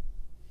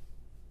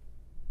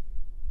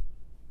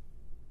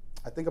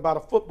 I think about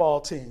a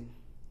football team.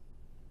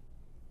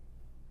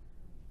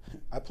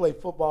 I played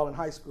football in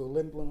high school,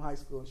 Lindblom High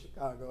School in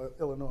Chicago,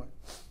 Illinois.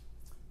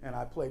 And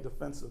I played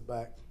defensive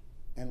back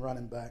and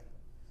running back.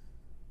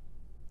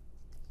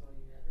 So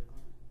you had to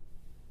run.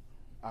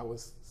 I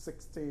was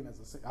 16.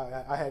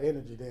 I had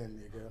energy then,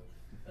 nigga.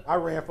 I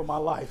ran for my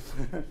life.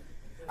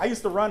 I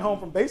used to run home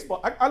from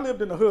baseball. I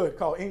lived in a hood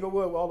called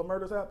Inglewood where all the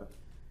murders happened.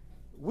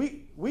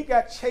 We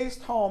got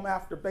chased home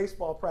after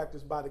baseball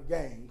practice by the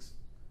gangs,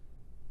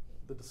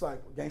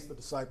 gangster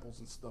disciples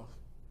and stuff.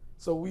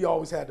 So we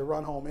always had to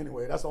run home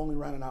anyway. That's the only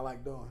running I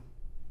like doing.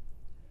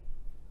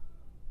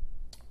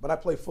 But I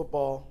played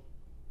football.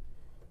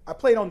 I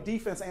played on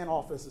defense and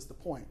offense is the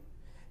point.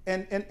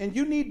 And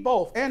you need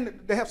both.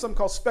 And they have something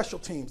called special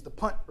teams, the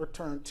punt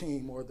return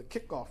team or the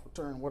kickoff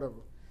return,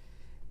 whatever.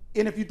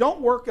 And if you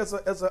don't work as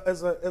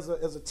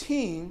a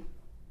team,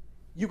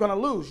 you're going to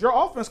lose. Your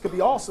offense could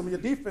be awesome. Your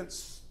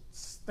defense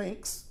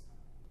stinks.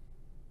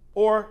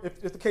 Or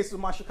if the case of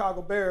my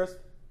Chicago Bears,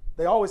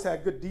 they always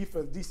had good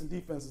defense, decent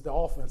defenses. The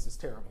offense is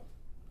terrible.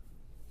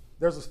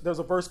 There's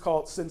a verse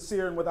called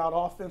 "Sincere and without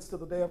offense to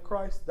the day of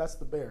Christ." That's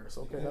the Bears.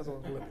 Okay, that's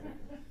what I'm looking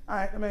at. All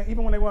right, I mean,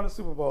 even when they won the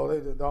Super Bowl,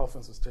 the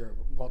offense was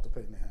terrible. Walter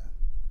Payton had.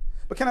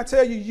 But can I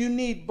tell you, you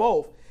need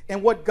both.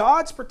 And what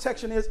God's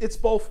protection is, it's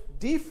both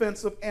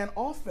defensive and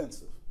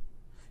offensive.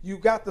 You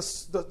got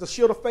the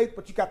shield of faith,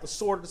 but you got the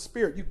sword of the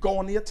Spirit. You go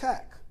on the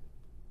attack.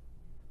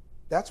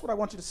 That's what I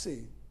want you to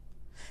see.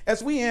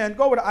 As we end,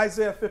 go over to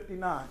Isaiah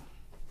 59.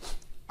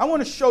 I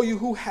want to show you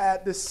who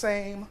had this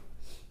same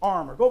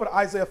armor. Go over to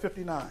Isaiah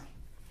 59.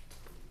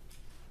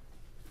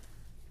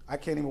 I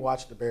can't even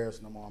watch the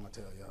Bears no more, I'm going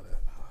to tell y'all that.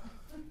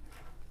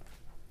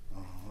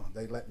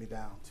 They let me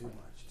down too much.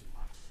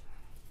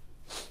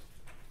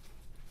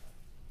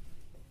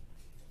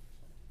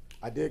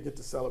 I did get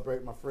to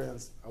celebrate my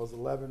friends. I was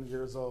 11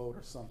 years old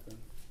or something.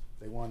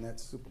 They won that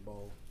Super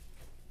Bowl.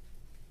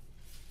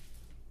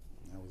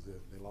 And that was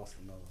it. They lost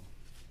another one.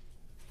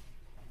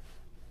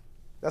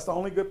 That's the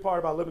only good part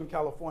about living in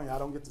California. I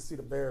don't get to see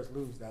the Bears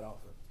lose that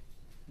often.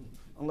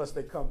 Unless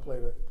they come play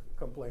in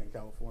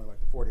California like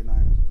the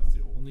 49ers. That's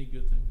the only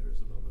good thing there is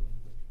about living.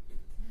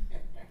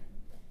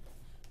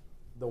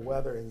 The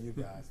weather and you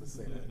guys, let's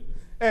say that.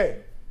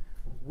 Hey,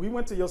 we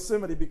went to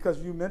Yosemite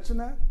because you mentioned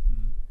that.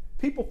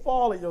 People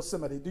fall at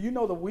Yosemite. Do you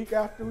know the week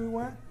after we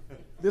went,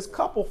 this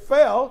couple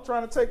fell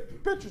trying to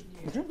take pictures.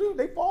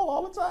 They fall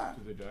all the time.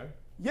 Did they die?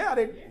 Yeah,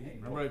 they.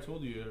 Remember I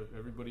told you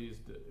everybody is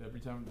every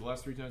time the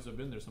last 3 times I've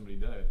been there somebody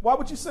died. Why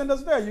would you send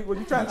us there? Were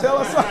you trying to tell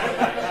us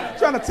something?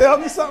 Trying to tell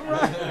me something,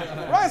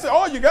 Ryan? Ryan said,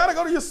 "Oh, you gotta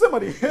go to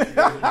Yosemite."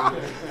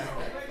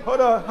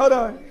 Hold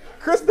on,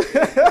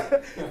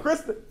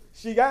 Krista.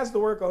 She has to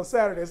work on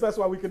Saturdays. That's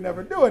why we could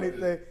never do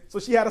anything. So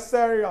she had a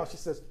Saturday off. She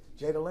says,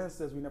 Jada-Lynn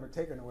says we never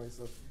take her away.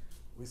 So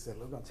we said,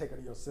 we're going to take her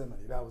to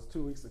Yosemite. That was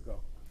 2 weeks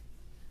ago.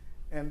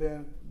 And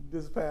then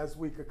this past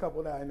week, a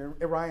couple died. And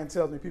Ryan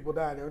tells me people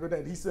died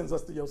there. He sends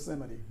us to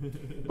Yosemite.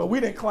 But we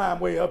didn't climb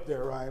way up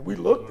there, Ryan. We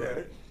looked at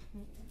it.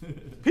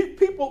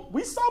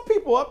 We saw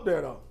people up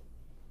there, though,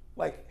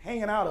 like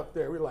hanging out up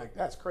there. We're like,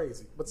 that's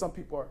crazy. But some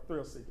people are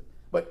thrill seekers.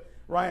 But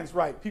Ryan's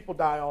right. People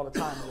die all the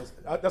time.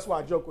 That's why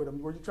I joke with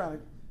him. Were you trying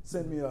to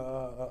send me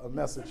a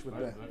message with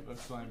that?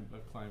 I've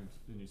climbed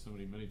in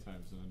Yosemite many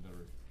times and I've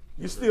never.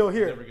 You're still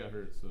here. Never got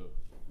hurt, so.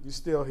 You're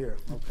still here.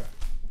 Okay.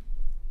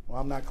 Well,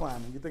 I'm not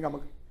climbing. You think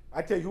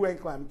I tell you who ain't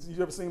climbing.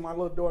 You ever seen my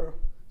little daughter?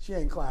 She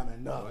ain't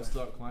climbing nothing. I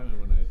stopped climbing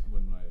when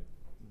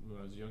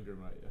I was younger.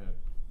 I had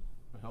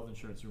health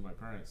insurance through my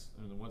parents,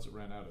 and then once it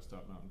ran out, I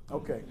stopped mountain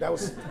climbing. Okay,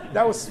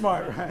 that was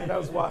smart, right? That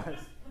was wise.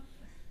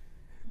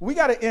 We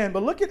got to end,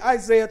 but look at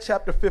Isaiah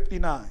chapter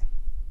 59.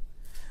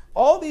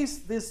 All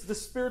this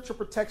spiritual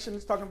protection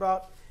he's talking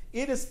about,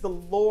 it is the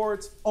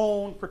Lord's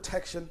own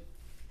protection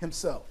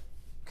himself.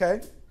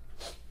 Okay?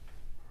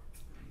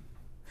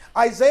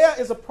 Isaiah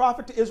is a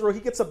prophet to Israel. He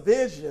gets a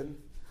vision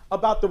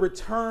about the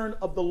return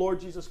of the Lord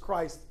Jesus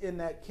Christ in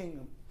that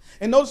kingdom.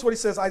 And notice what he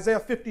says, Isaiah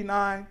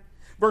 59,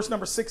 verse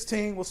number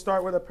 16. We'll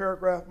start where the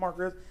paragraph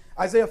marker is.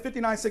 Isaiah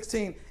 59,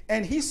 16.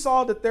 And he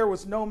saw that there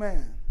was no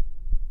man,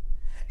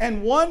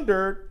 and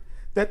wondered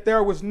that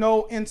there was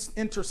no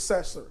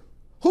intercessor.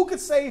 Who could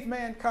save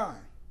mankind?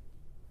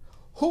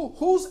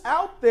 Who's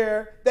out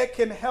there that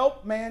can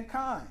help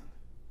mankind?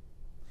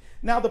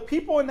 Now, the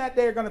people in that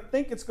day are going to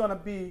think it's going to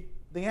be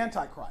the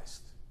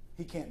Antichrist.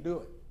 He can't do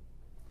it.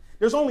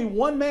 There's only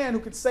one man who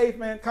could save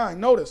mankind.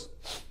 Notice,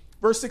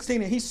 verse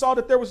 16, and he saw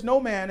that there was no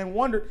man and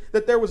wondered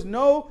that there was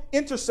no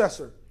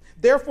intercessor.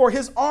 Therefore,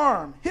 his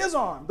arm,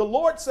 the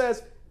Lord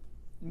says,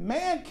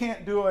 man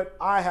can't do it,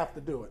 I have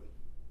to do it.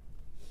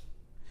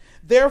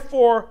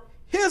 Therefore,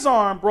 his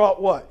arm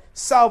brought what?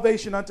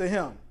 Salvation unto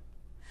him.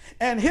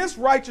 And his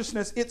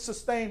righteousness, it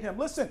sustained him.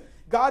 Listen,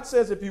 God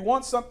says if you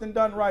want something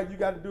done right, you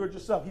got to do it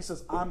yourself. He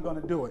says, I'm going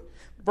to do it.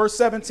 Verse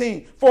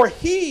 17, for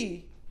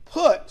he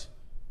put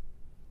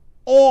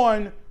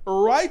on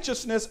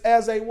righteousness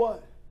as a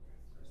what?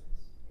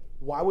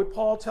 Why would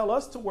Paul tell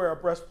us to wear a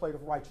breastplate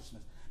of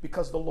righteousness?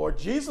 Because the Lord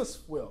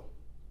Jesus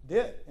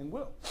did and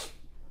will.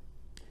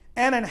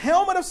 And an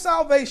helmet of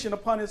salvation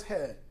upon his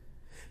head.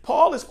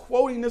 Paul is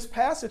quoting this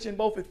passage in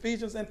both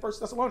Ephesians and 1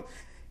 Thessalonians.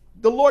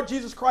 The Lord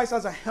Jesus Christ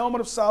has a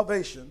helmet of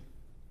salvation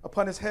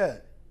upon his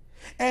head.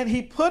 And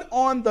he put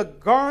on the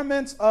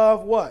garments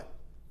of what?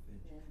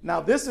 Now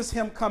this is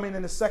him coming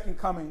in his second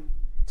coming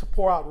to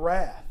pour out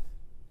wrath.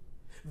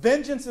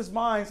 Vengeance is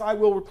mine, I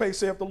will repay,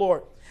 saith the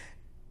Lord.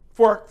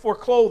 For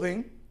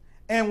clothing,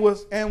 and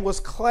was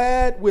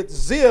clad with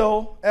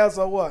zeal as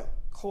a what?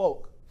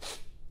 Cloak.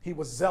 He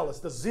was zealous.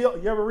 The zeal,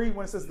 you ever read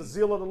when it says the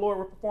zeal of the Lord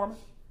will perform it?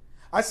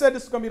 I said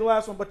this is going to be the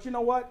last one, but you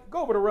know what?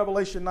 Go over to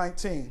Revelation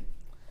 19.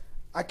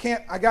 I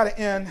got to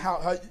end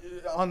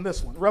on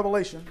this one.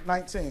 Revelation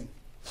 19.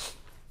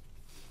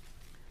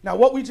 Now,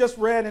 what we just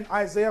read in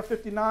Isaiah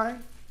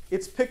 59,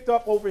 it's picked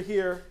up over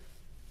here.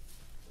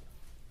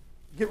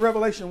 Get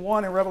Revelation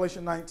 1 and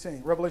Revelation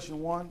 19.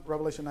 Revelation 1,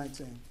 Revelation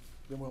 19.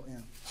 Then we'll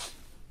end.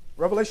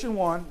 Revelation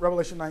 1,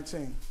 Revelation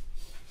 19.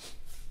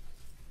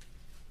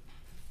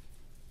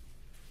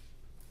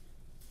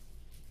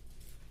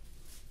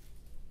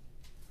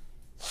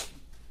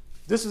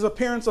 This is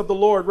appearance of the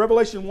Lord.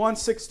 Revelation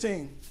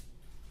 1:16.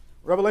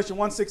 Revelation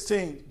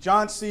 1:16.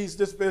 John sees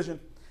this vision.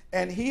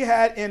 And he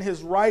had in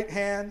his right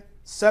hand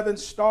 7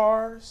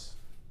 stars.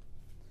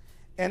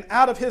 And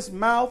out of his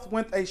mouth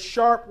went a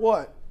sharp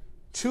what?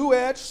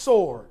 2-edged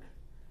sword.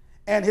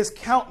 And his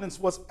countenance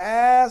was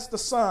as the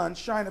sun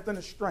shineth in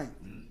his strength.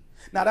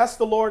 Now that's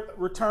the Lord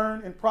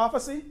return in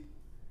prophecy.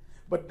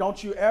 But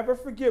don't you ever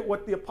forget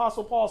what the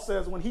Apostle Paul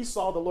says when he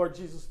saw the Lord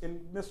Jesus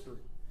in mystery.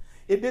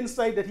 It didn't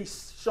say that he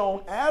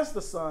shone as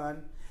the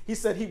sun. He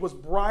said he was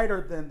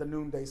brighter than the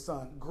noonday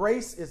sun.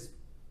 Grace is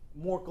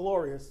more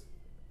glorious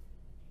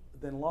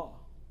than law.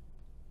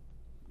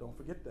 Don't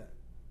forget that.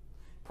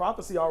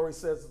 Prophecy always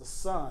says the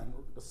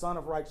sun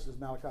of righteousness,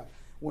 Malachi.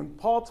 When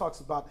Paul talks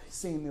about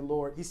seeing the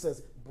Lord, he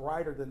says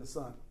brighter than the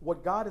sun.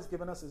 What God has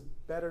given us is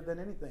better than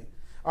anything.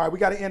 All right, we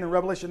got to end in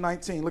Revelation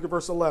 19. Look at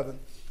verse 11.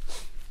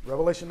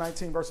 Revelation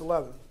 19, verse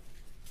 11.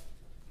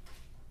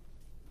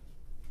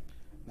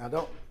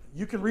 Now,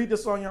 you can read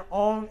this on your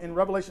own in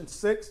Revelation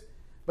 6,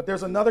 but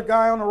there's another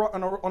guy on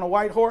a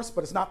white horse,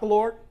 but it's not the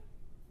Lord.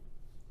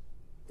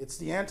 It's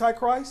the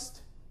Antichrist.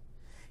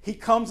 He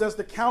comes as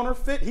the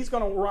counterfeit. He's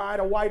going to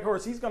ride a white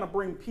horse. He's going to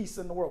bring peace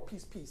in the world.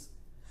 Peace, peace.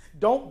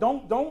 Don't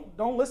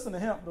listen to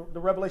him. The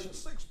Revelation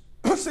 6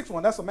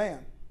 one. That's a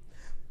man.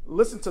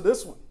 Listen to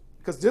this one,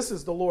 because this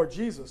is the Lord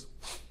Jesus.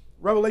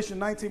 Revelation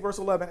 19, verse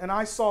 11. And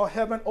I saw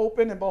heaven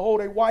open, and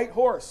behold, a white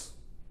horse.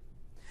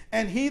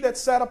 And he that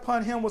sat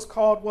upon him was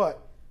called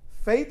what?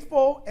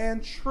 Faithful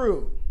and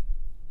true.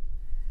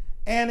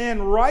 And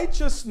in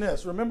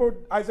righteousness. Remember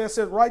Isaiah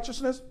said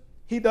righteousness?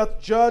 He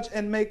doth judge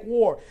and make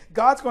war.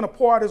 God's going to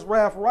pour out his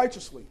wrath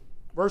righteously.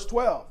 Verse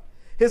 12.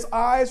 His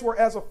eyes were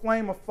as a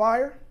flame of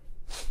fire,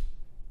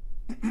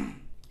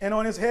 and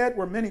on his head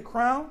were many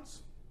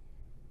crowns.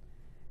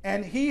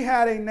 And he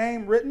had a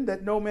name written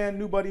that no man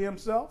knew but he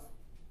himself.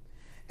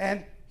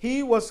 And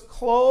he was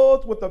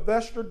clothed with a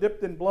vesture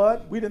dipped in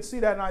blood. We didn't see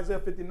that in Isaiah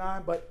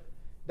 59, but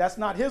that's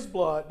not his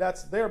blood,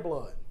 that's their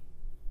blood.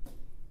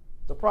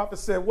 The prophet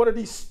said, what are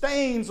these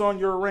stains on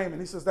your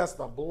raiment? He says, that's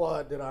the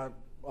blood that I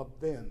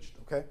avenged,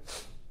 okay?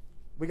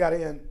 We got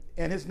to end.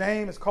 And his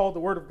name is called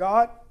the Word of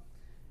God.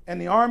 And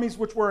the armies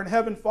which were in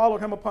heaven followed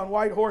him upon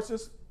white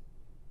horses,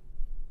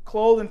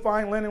 clothed in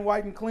fine linen,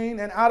 white and clean.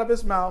 And out of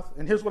his mouth,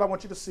 and here's what I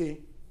want you to see,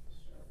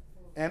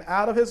 and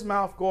out of his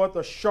mouth goeth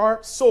a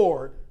sharp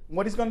sword. And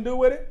what he's going to do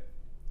with it?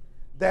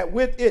 That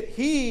with it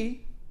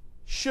he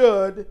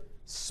should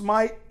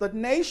smite the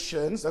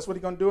nations. That's what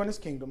he's going to do in his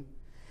kingdom.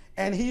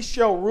 And he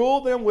shall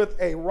rule them with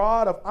a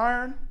rod of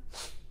iron.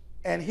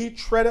 And he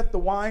treadeth the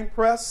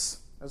winepress,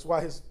 that's why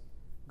his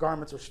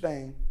garments are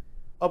stained,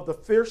 of the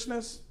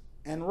fierceness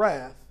and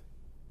wrath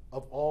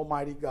of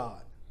Almighty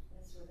God.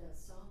 That's where that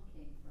song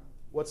came from.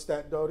 What's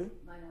that, Dodie?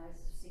 Mine eyes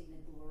have seen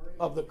the glory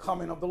Of the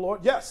coming of the Lord.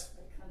 Yes.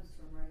 that comes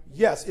from right there.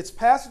 Yes, it's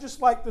passages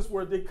like this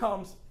where it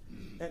comes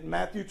in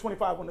Matthew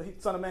 25 when the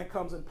Son of Man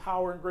comes in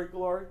power and great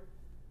glory.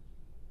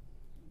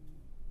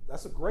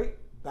 That's a great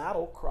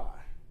battle cry.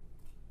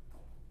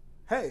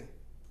 Hey,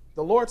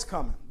 the Lord's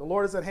coming. The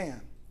Lord is at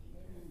hand.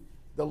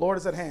 The Lord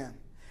is at hand.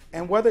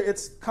 And whether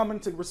it's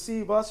coming to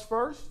receive us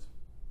first,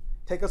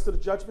 take us to the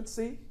judgment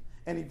seat,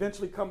 and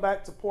eventually come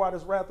back to pour out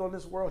his wrath on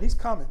this world, he's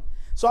coming.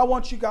 So I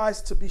want you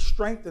guys to be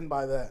strengthened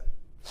by that.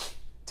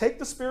 Take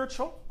the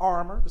spiritual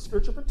armor, the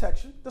spiritual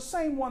protection, the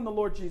same one the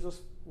Lord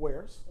Jesus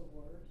wears. The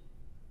word.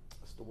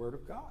 It's the Word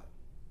of God.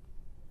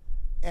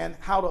 And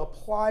how to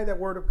apply that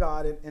Word of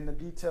God in the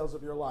details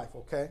of your life,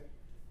 okay?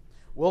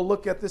 We'll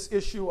look at this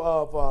issue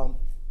of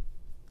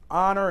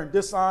honor and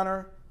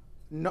dishonor,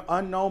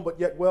 unknown but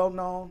yet well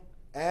known,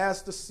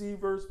 as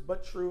deceivers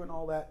but true, and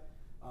all that.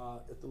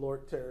 If the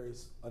Lord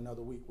tarries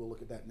another week, we'll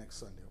look at that next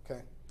Sunday,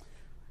 okay?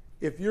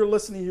 If you're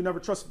listening, you never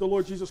trusted the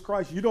Lord Jesus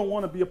Christ, you don't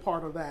want to be a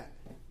part of that.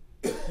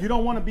 You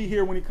don't want to be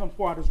here when he comes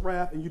pour out his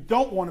wrath, and you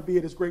don't want to be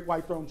at his great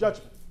white throne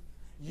judgment.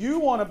 You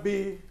want to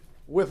be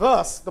with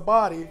us, the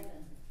body,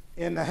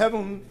 in the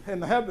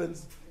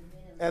heavens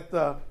at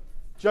the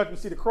judgment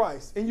seat of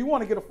Christ. And you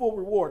want to get a full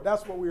reward.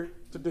 That's what we're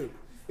to do.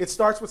 It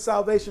starts with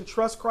salvation.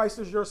 Trust Christ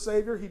as your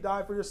Savior. He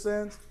died for your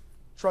sins.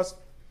 Trust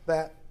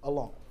that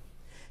alone.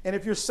 And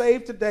if you're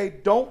saved today,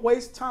 don't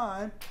waste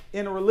time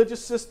in a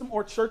religious system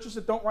or churches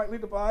that don't rightly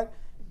divide.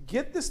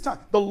 Get this time.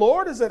 The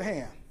Lord is at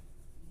hand.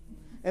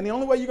 And the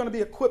only way you're going to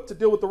be equipped to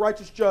deal with the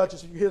righteous judge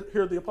is if you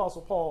hear the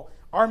Apostle Paul.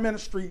 Our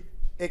ministry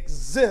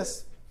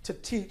exists to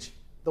teach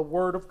the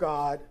Word of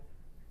God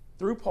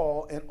through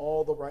Paul and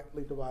all the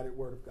rightly divided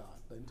Word of God,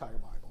 the entire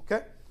Bible.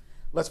 Okay?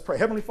 Let's pray.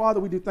 Heavenly Father,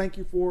 we do thank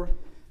you for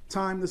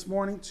time this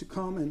morning to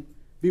come and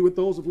be with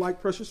those of like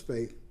precious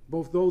faith,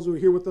 both those who are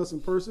here with us in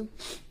person.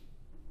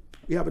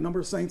 We have a number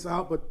of saints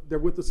out, but they're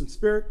with us in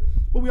spirit.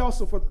 But we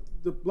also, for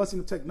the blessing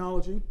of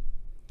technology,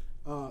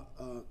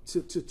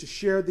 to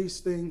share these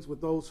things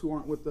with those who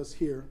aren't with us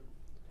here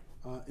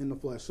in the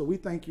flesh. So we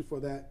thank you for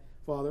that,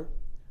 Father.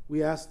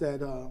 We ask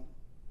that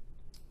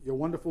your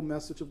wonderful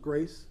message of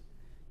grace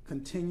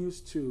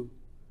continues to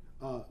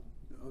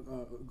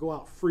go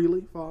out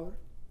freely, Father,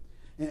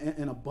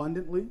 and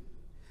abundantly,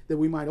 that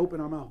we might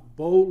open our mouth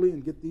boldly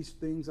and get these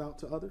things out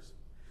to others.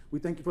 We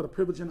thank you for the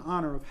privilege and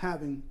honor of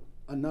having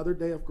another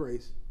day of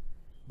grace,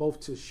 both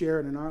to share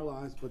it in our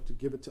lives, but to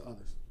give it to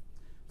others.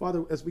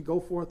 Father, as we go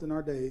forth in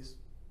our days,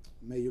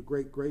 may your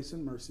great grace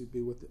and mercy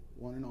be with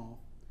one and all.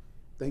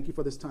 Thank you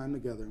for this time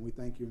together, and we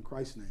thank you in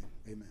Christ's name.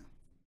 Amen.